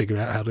just trying to figure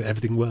out how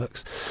everything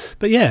works.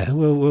 But yeah,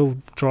 we'll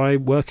try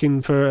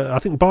working for, I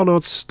think,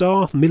 Barnard's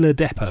Star, Miller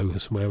Depot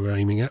is where we're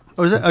aiming at.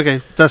 Oh, is it?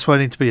 Okay, that's where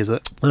I need to be, is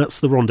it? That's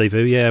the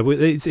rendezvous, yeah.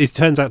 It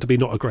turns out to be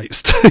not a great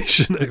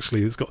station,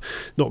 actually. It's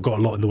not got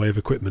a lot in the way of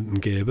equipment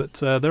and gear, but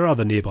there are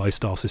other nearby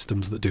star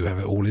systems that do have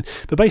it all in.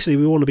 But basically,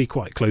 we want to be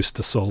quite close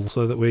to Sol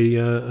so that we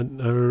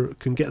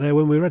can get there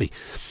when we're ready.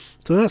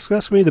 So that's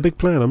going to be the big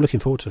plan. I'm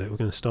looking forward to it. We're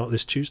going to start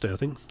this Tuesday, I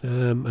think.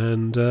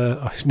 And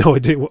I have no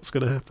idea what's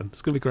going to happen.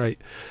 It's going to be great.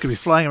 Going to be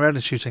flying around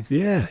and shooting.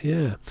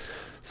 Yeah.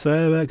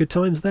 So good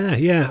times there.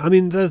 Yeah, I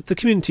mean the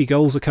community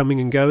goals are coming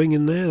and going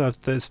in there.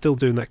 They're still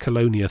doing that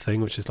Colonia thing,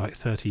 which is like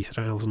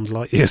 30,000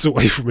 light years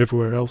away from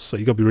everywhere else. So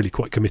you've got to be really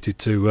quite committed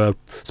to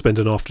spend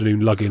an afternoon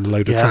lugging a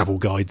load of travel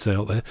guides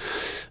out there.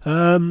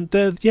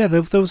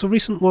 There was a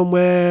recent one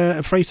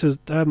where freighter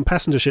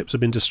passenger ships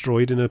have been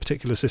destroyed in a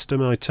particular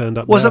system. I turned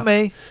up. Was it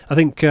me? I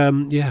think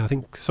I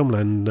think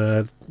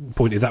someone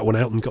pointed that one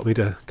out and got me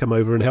to come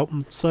over and help.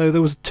 And so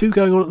there was 2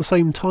 going on at the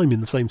same time in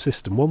the same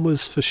system. One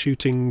was for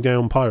shooting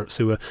down pirates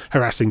who were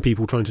harassing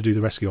people trying to do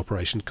the rescue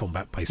operation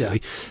combat,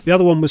 basically. Yeah. The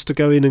other one was to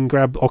go in and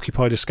grab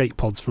occupied escape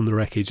pods from the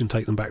wreckage and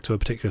take them back to a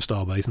particular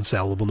starbase and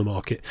sell them on the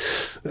market.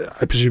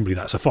 Presumably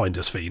that's a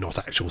finder's fee, not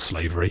actual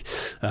slavery.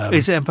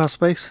 Is it Empire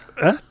Space?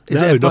 No,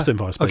 not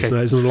Empire Space. Okay.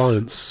 No, it's an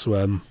Alliance.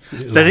 Then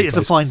it's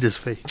a finder's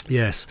fee.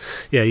 Yes.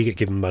 Yeah, you get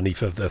given money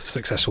for the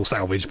successful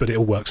salvage, but it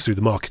all works through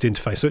the market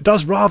interface. So it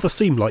does rather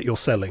seem like you're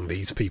selling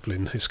these people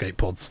in escape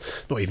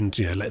pods, not even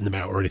letting them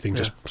out or anything,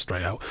 just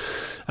straight out.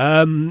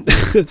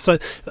 So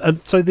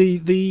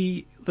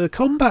the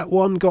combat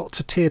one got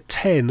to tier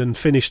 10 and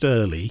finished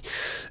early,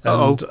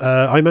 and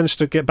I managed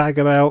to get back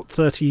about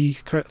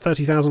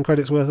 30,000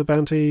 credits worth of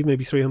bounty,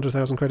 maybe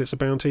 300,000 credits of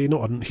bounty,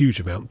 not a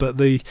huge amount, but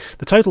the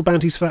total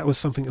bounties for that was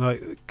something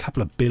like a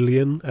couple of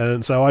billion,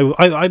 and so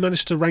I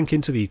managed to rank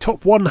into the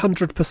top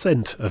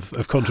 100%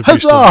 of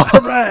contribution.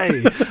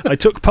 Hooray! I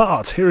took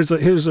part. Here's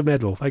a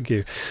medal, thank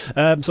you.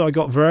 So I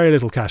got very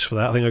little cash for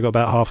that. I think I got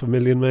about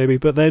 500,000 maybe,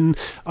 but then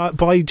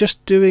by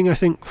just doing I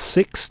think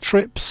 6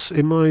 trips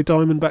in my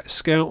Diamondback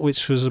Scout,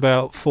 which was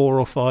about 4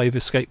 or 5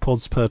 escape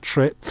pods per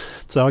trip.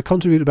 So I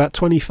contributed about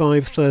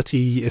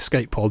 25-30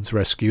 escape pods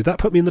rescue. That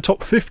put me in the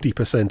top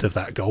 50% of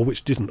that goal,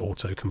 which didn't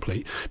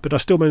auto-complete. But I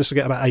still managed to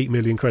get about 8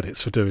 million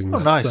credits for doing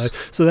that. Nice.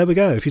 So there we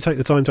go. If you take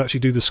the time to actually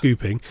do the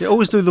scooping. You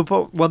always do the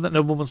one that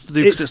no one wants to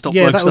do because it's not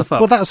blowing stuff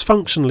up. Well, that was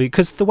functionally,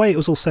 because the way it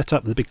was all set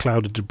up, the big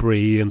cloud of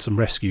debris and some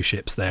rescue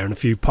ships there and a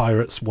few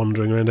pirates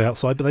wandering around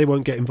outside, but they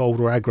won't get involved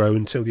or aggro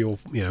until you're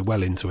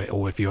well into it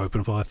or if you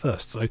open fire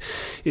first. So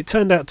it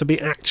turned out to be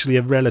actually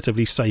a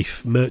relatively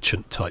safe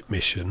merchant type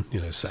mission,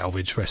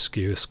 salvage,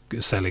 rescue,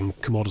 selling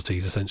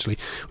commodities essentially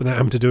without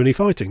having to do any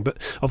fighting. But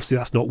obviously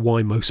that's not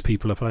why most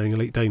people are playing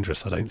Elite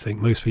Dangerous. I don't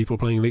think most people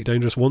playing Elite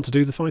Dangerous want to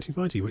do the fighting,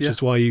 which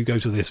is why you go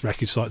to this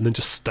wreckage site and then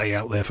just stay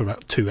out there for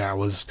about 2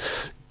 hours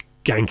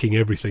ganking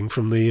everything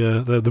from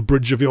the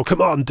bridge of your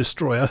command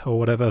destroyer or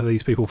whatever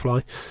these people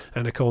fly,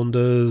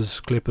 Anacondas,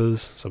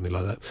 Clippers, something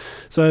like that.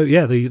 So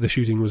yeah, the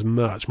shooting was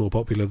much more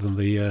popular than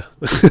the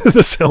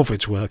the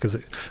salvage work, as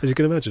you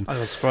can imagine. I'm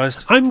not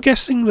surprised. I'm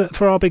guessing that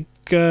for our big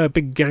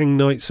gang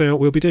nights out,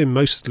 we'll be doing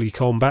mostly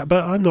combat,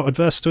 but I'm not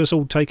adverse to us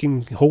all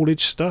taking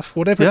haulage stuff,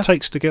 whatever it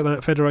takes to get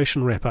that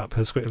Federation rep up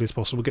as quickly as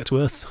possible. Get to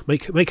Earth,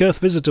 make Earth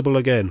visitable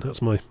again.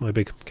 That's my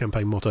big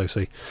campaign motto.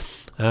 See.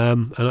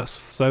 And that's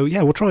so.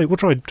 Yeah, we'll try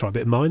a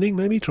bit of mining,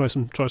 maybe try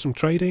some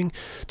trading,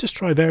 just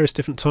try various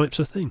different types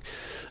of thing.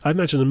 I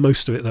imagine that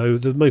most of it, though,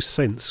 the most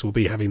sense will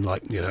be having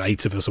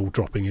 8 of us all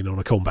dropping in on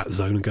a combat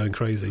zone and going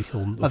crazy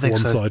on one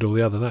side or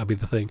the other. That'd be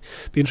the thing.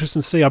 Be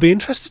interesting to see. I'd be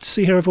interested to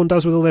see how everyone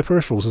does with all their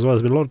peripherals as well.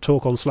 There's been a lot of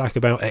talk on Slack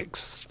about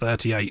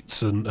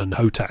X38s and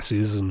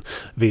HOTASs and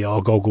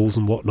VR goggles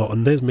and whatnot.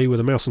 And there's me with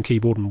a mouse and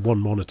keyboard and one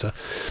monitor.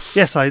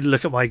 Yes, I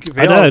look at my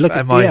VR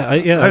and my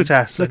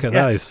HOTAS. Look at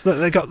those.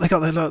 They got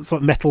their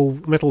like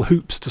metal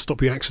hoops to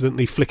stop you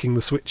accidentally flicking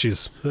the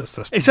switches.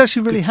 It's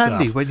actually really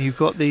handy when you've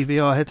got the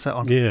VR headset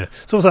on. Yeah.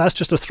 So that's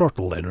just a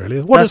throttle then,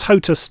 really. What does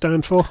HOTAS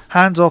stand for?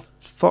 Hands off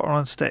throttle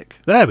and stick.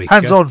 There we go.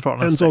 Hands on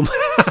throttle and stick.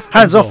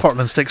 Hands off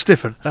throttle and stick's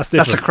different. That's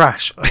different. That's a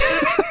crash.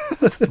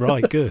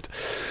 Right, good.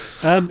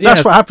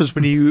 That's what happens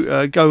when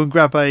you go and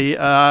grab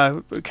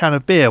a can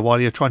of beer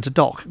while you're trying to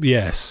dock.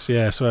 Yes,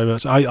 very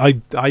much.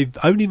 I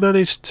only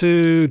managed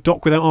to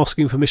dock without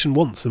asking permission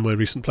once in my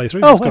recent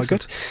playthrough. That's quite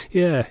good.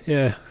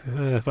 Yeah.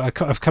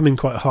 But I've come in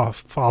quite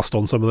fast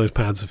on some of those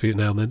pads a few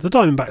now and then. The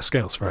Diamondback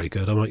Scout's very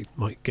good. I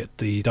might get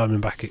the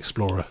Diamondback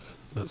Explorer.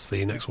 That's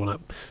the next one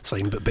up.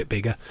 Same but a bit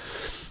bigger.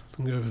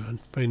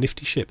 Very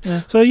nifty ship.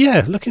 Yeah. So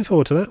looking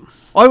forward to that.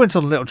 I went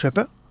on a little trip.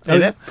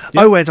 I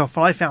went off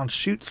and I found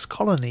Shute's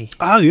Colony.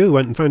 Oh, you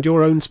went and found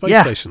your own space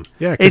station.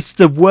 Yeah, it's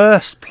the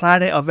worst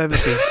planet I've ever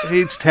seen.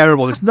 It's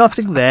terrible. There's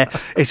nothing there.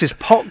 It's this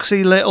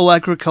poxy little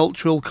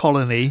agricultural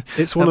colony.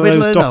 It's one of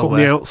those dock on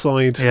the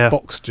outside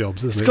box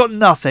jobs, isn't it? It's got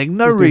nothing,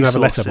 no resources. Have a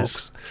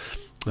letterbox.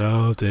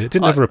 Oh dear, it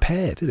didn't have a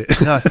repair, did it?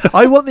 No,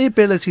 I want the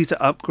ability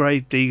to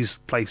upgrade these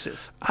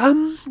places.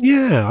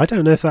 I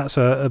don't know if that's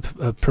a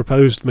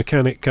proposed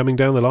mechanic coming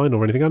down the line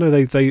or anything. I know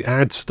they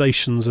add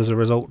stations as a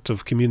result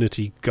of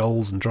community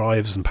goals and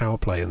drives and power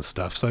play and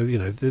stuff. So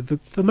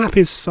the map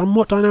is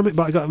somewhat dynamic,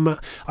 but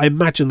I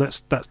imagine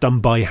that's done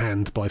by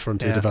hand by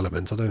Frontier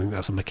Development. I don't think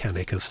that's a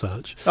mechanic as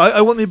such.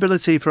 I want the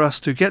ability for us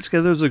to get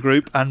together as a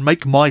group and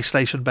make my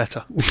station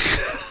better.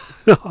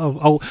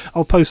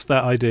 I'll post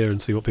that idea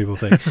and see what people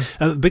think.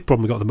 The big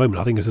problem we've got at the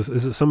moment, I think, is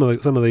that some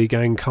of the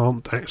gang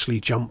can't actually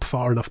jump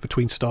far enough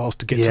between stars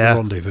to get to the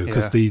rendezvous,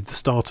 because the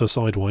starter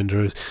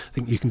Sidewinder is, I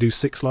think you can do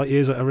 6 light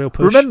years at a real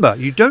push. Remember,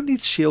 you don't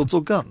need shields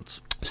or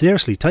guns.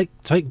 Seriously, take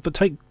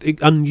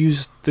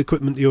unused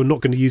equipment you're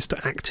not going to use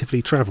to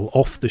actively travel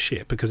off the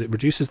ship, because it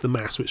reduces the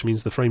mass, which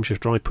means the frameshift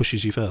drive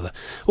pushes you further.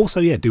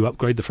 Also, do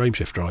upgrade the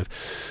frameshift drive.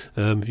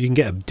 You can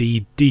get a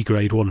D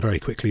grade one very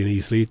quickly and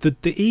easily.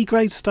 The E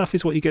grade stuff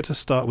is what you get to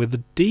start with.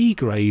 The D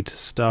grade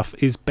stuff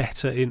is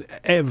better in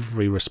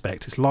every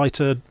respect. It's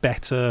lighter,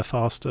 better,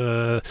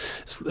 faster,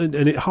 and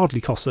it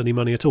hardly costs any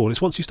money at all.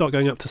 It's once you start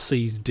going up to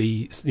C's,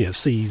 D's,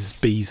 C's,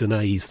 B's, and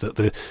A's that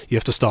you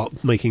have to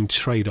start making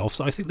trade-offs.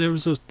 I think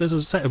there's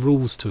a set of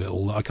rules to it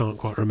all that I can't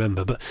quite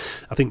remember, but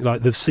I think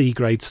like the C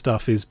grade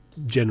stuff is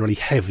generally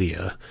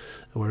heavier,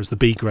 whereas the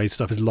B grade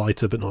stuff is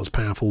lighter but not as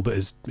powerful, but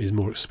is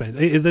more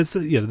expensive. There's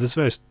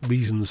various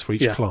reasons for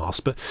each class,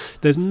 but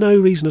there's no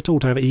reason at all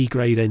to have E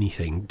grade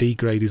anything. D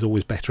grade is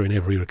always better in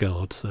every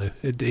regard, so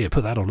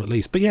put that on at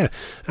least. But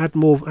add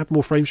more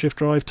frameshift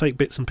drive, take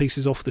bits and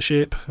pieces off the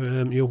ship.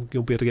 You'll be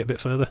able to get a bit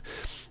further.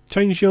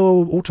 Change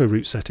your auto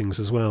route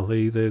settings as well.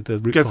 The route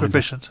go finder. For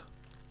efficient.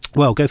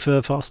 Well, go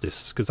for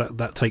fastest, because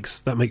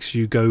that makes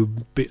you go a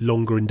bit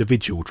longer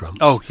individual jumps.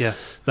 Oh yeah,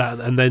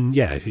 and then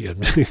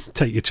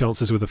take your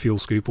chances with a fuel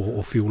scoop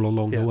or fuel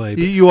along the way.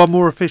 But you are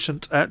more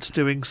efficient at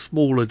doing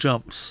smaller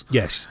jumps.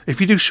 Yes,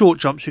 if you do short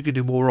jumps, you can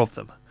do more of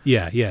them.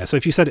 Yeah. So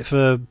if you set it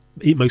for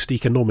most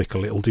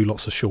economical, it'll do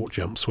lots of short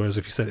jumps, whereas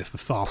if you set it for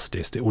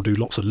fastest, it will do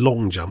lots of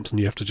long jumps, and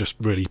you have to just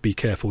really be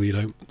careful you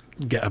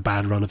don't get a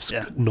bad run of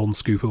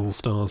non-scoopable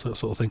stars, that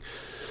sort of thing.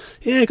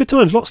 Yeah, good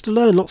times. Lots to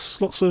learn.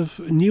 Lots of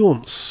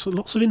nuance.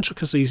 Lots of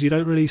intricacies you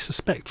don't really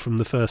suspect from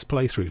the first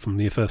playthrough, from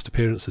the first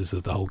appearances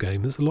of the whole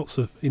game. There's lots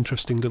of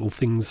interesting little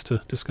things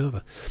to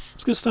discover.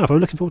 It's good stuff. I'm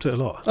looking forward to it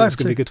a lot. It's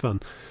going to be good fun.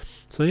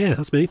 So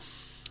that's me.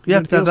 Yeah,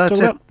 that's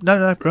it.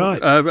 No.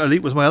 Right.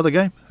 Elite was my other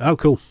game. Oh,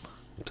 cool.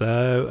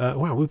 So,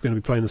 we're going to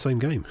be playing the same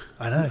game.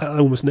 I know. That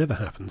almost never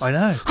happens. I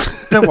know.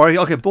 Don't worry,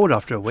 I'll get bored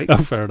after a week. Oh,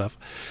 fair enough.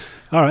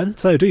 All right,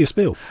 so do your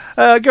spiel.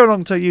 Go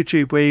along to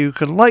YouTube, where you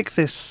can like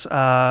this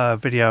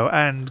video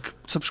and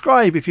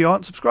subscribe if you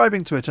aren't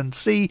subscribing to it, and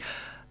see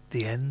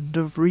the end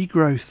of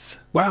Regrowth.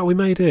 Wow, we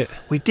made it.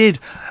 We did.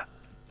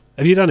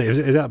 Have you done it? Is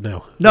it up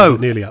now? No, is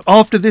it nearly up.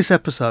 After this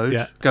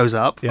episode goes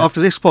up,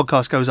 after this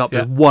podcast goes up,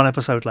 there's one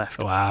episode left.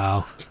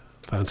 Wow.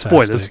 Fantastic.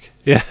 Spoilers.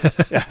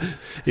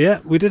 Yeah,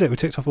 we did it. We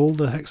ticked off all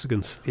the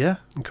hexagons. Yeah.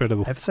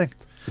 Incredible. Everything.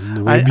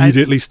 And we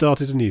immediately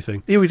started a new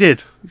thing. Yeah, we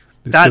did.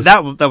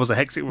 That was a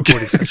hectic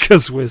recording session.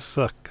 Because we're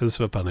suckers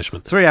for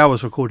punishment. 3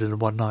 hours recorded in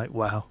one night.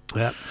 Wow.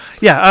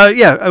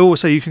 Yeah.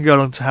 Also, you can go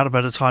along to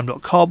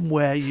howtobettertime.com,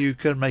 where you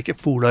can make it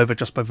fall over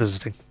just by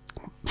visiting.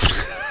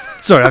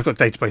 Sorry, I've got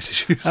database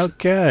issues.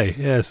 Okay,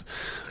 yes.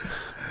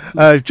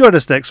 Join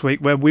us next week,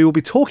 where we will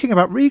be talking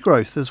about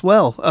Regrowth as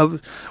well.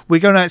 We're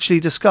going to actually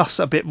discuss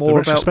a bit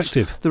more about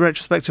the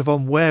retrospective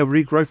on where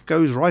Regrowth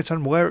goes right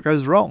and where it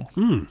goes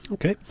wrong.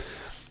 Okay.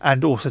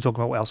 And also talk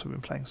about what else we've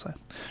been playing. So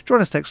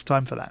join us next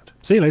time for that.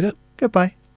 See you later. Goodbye.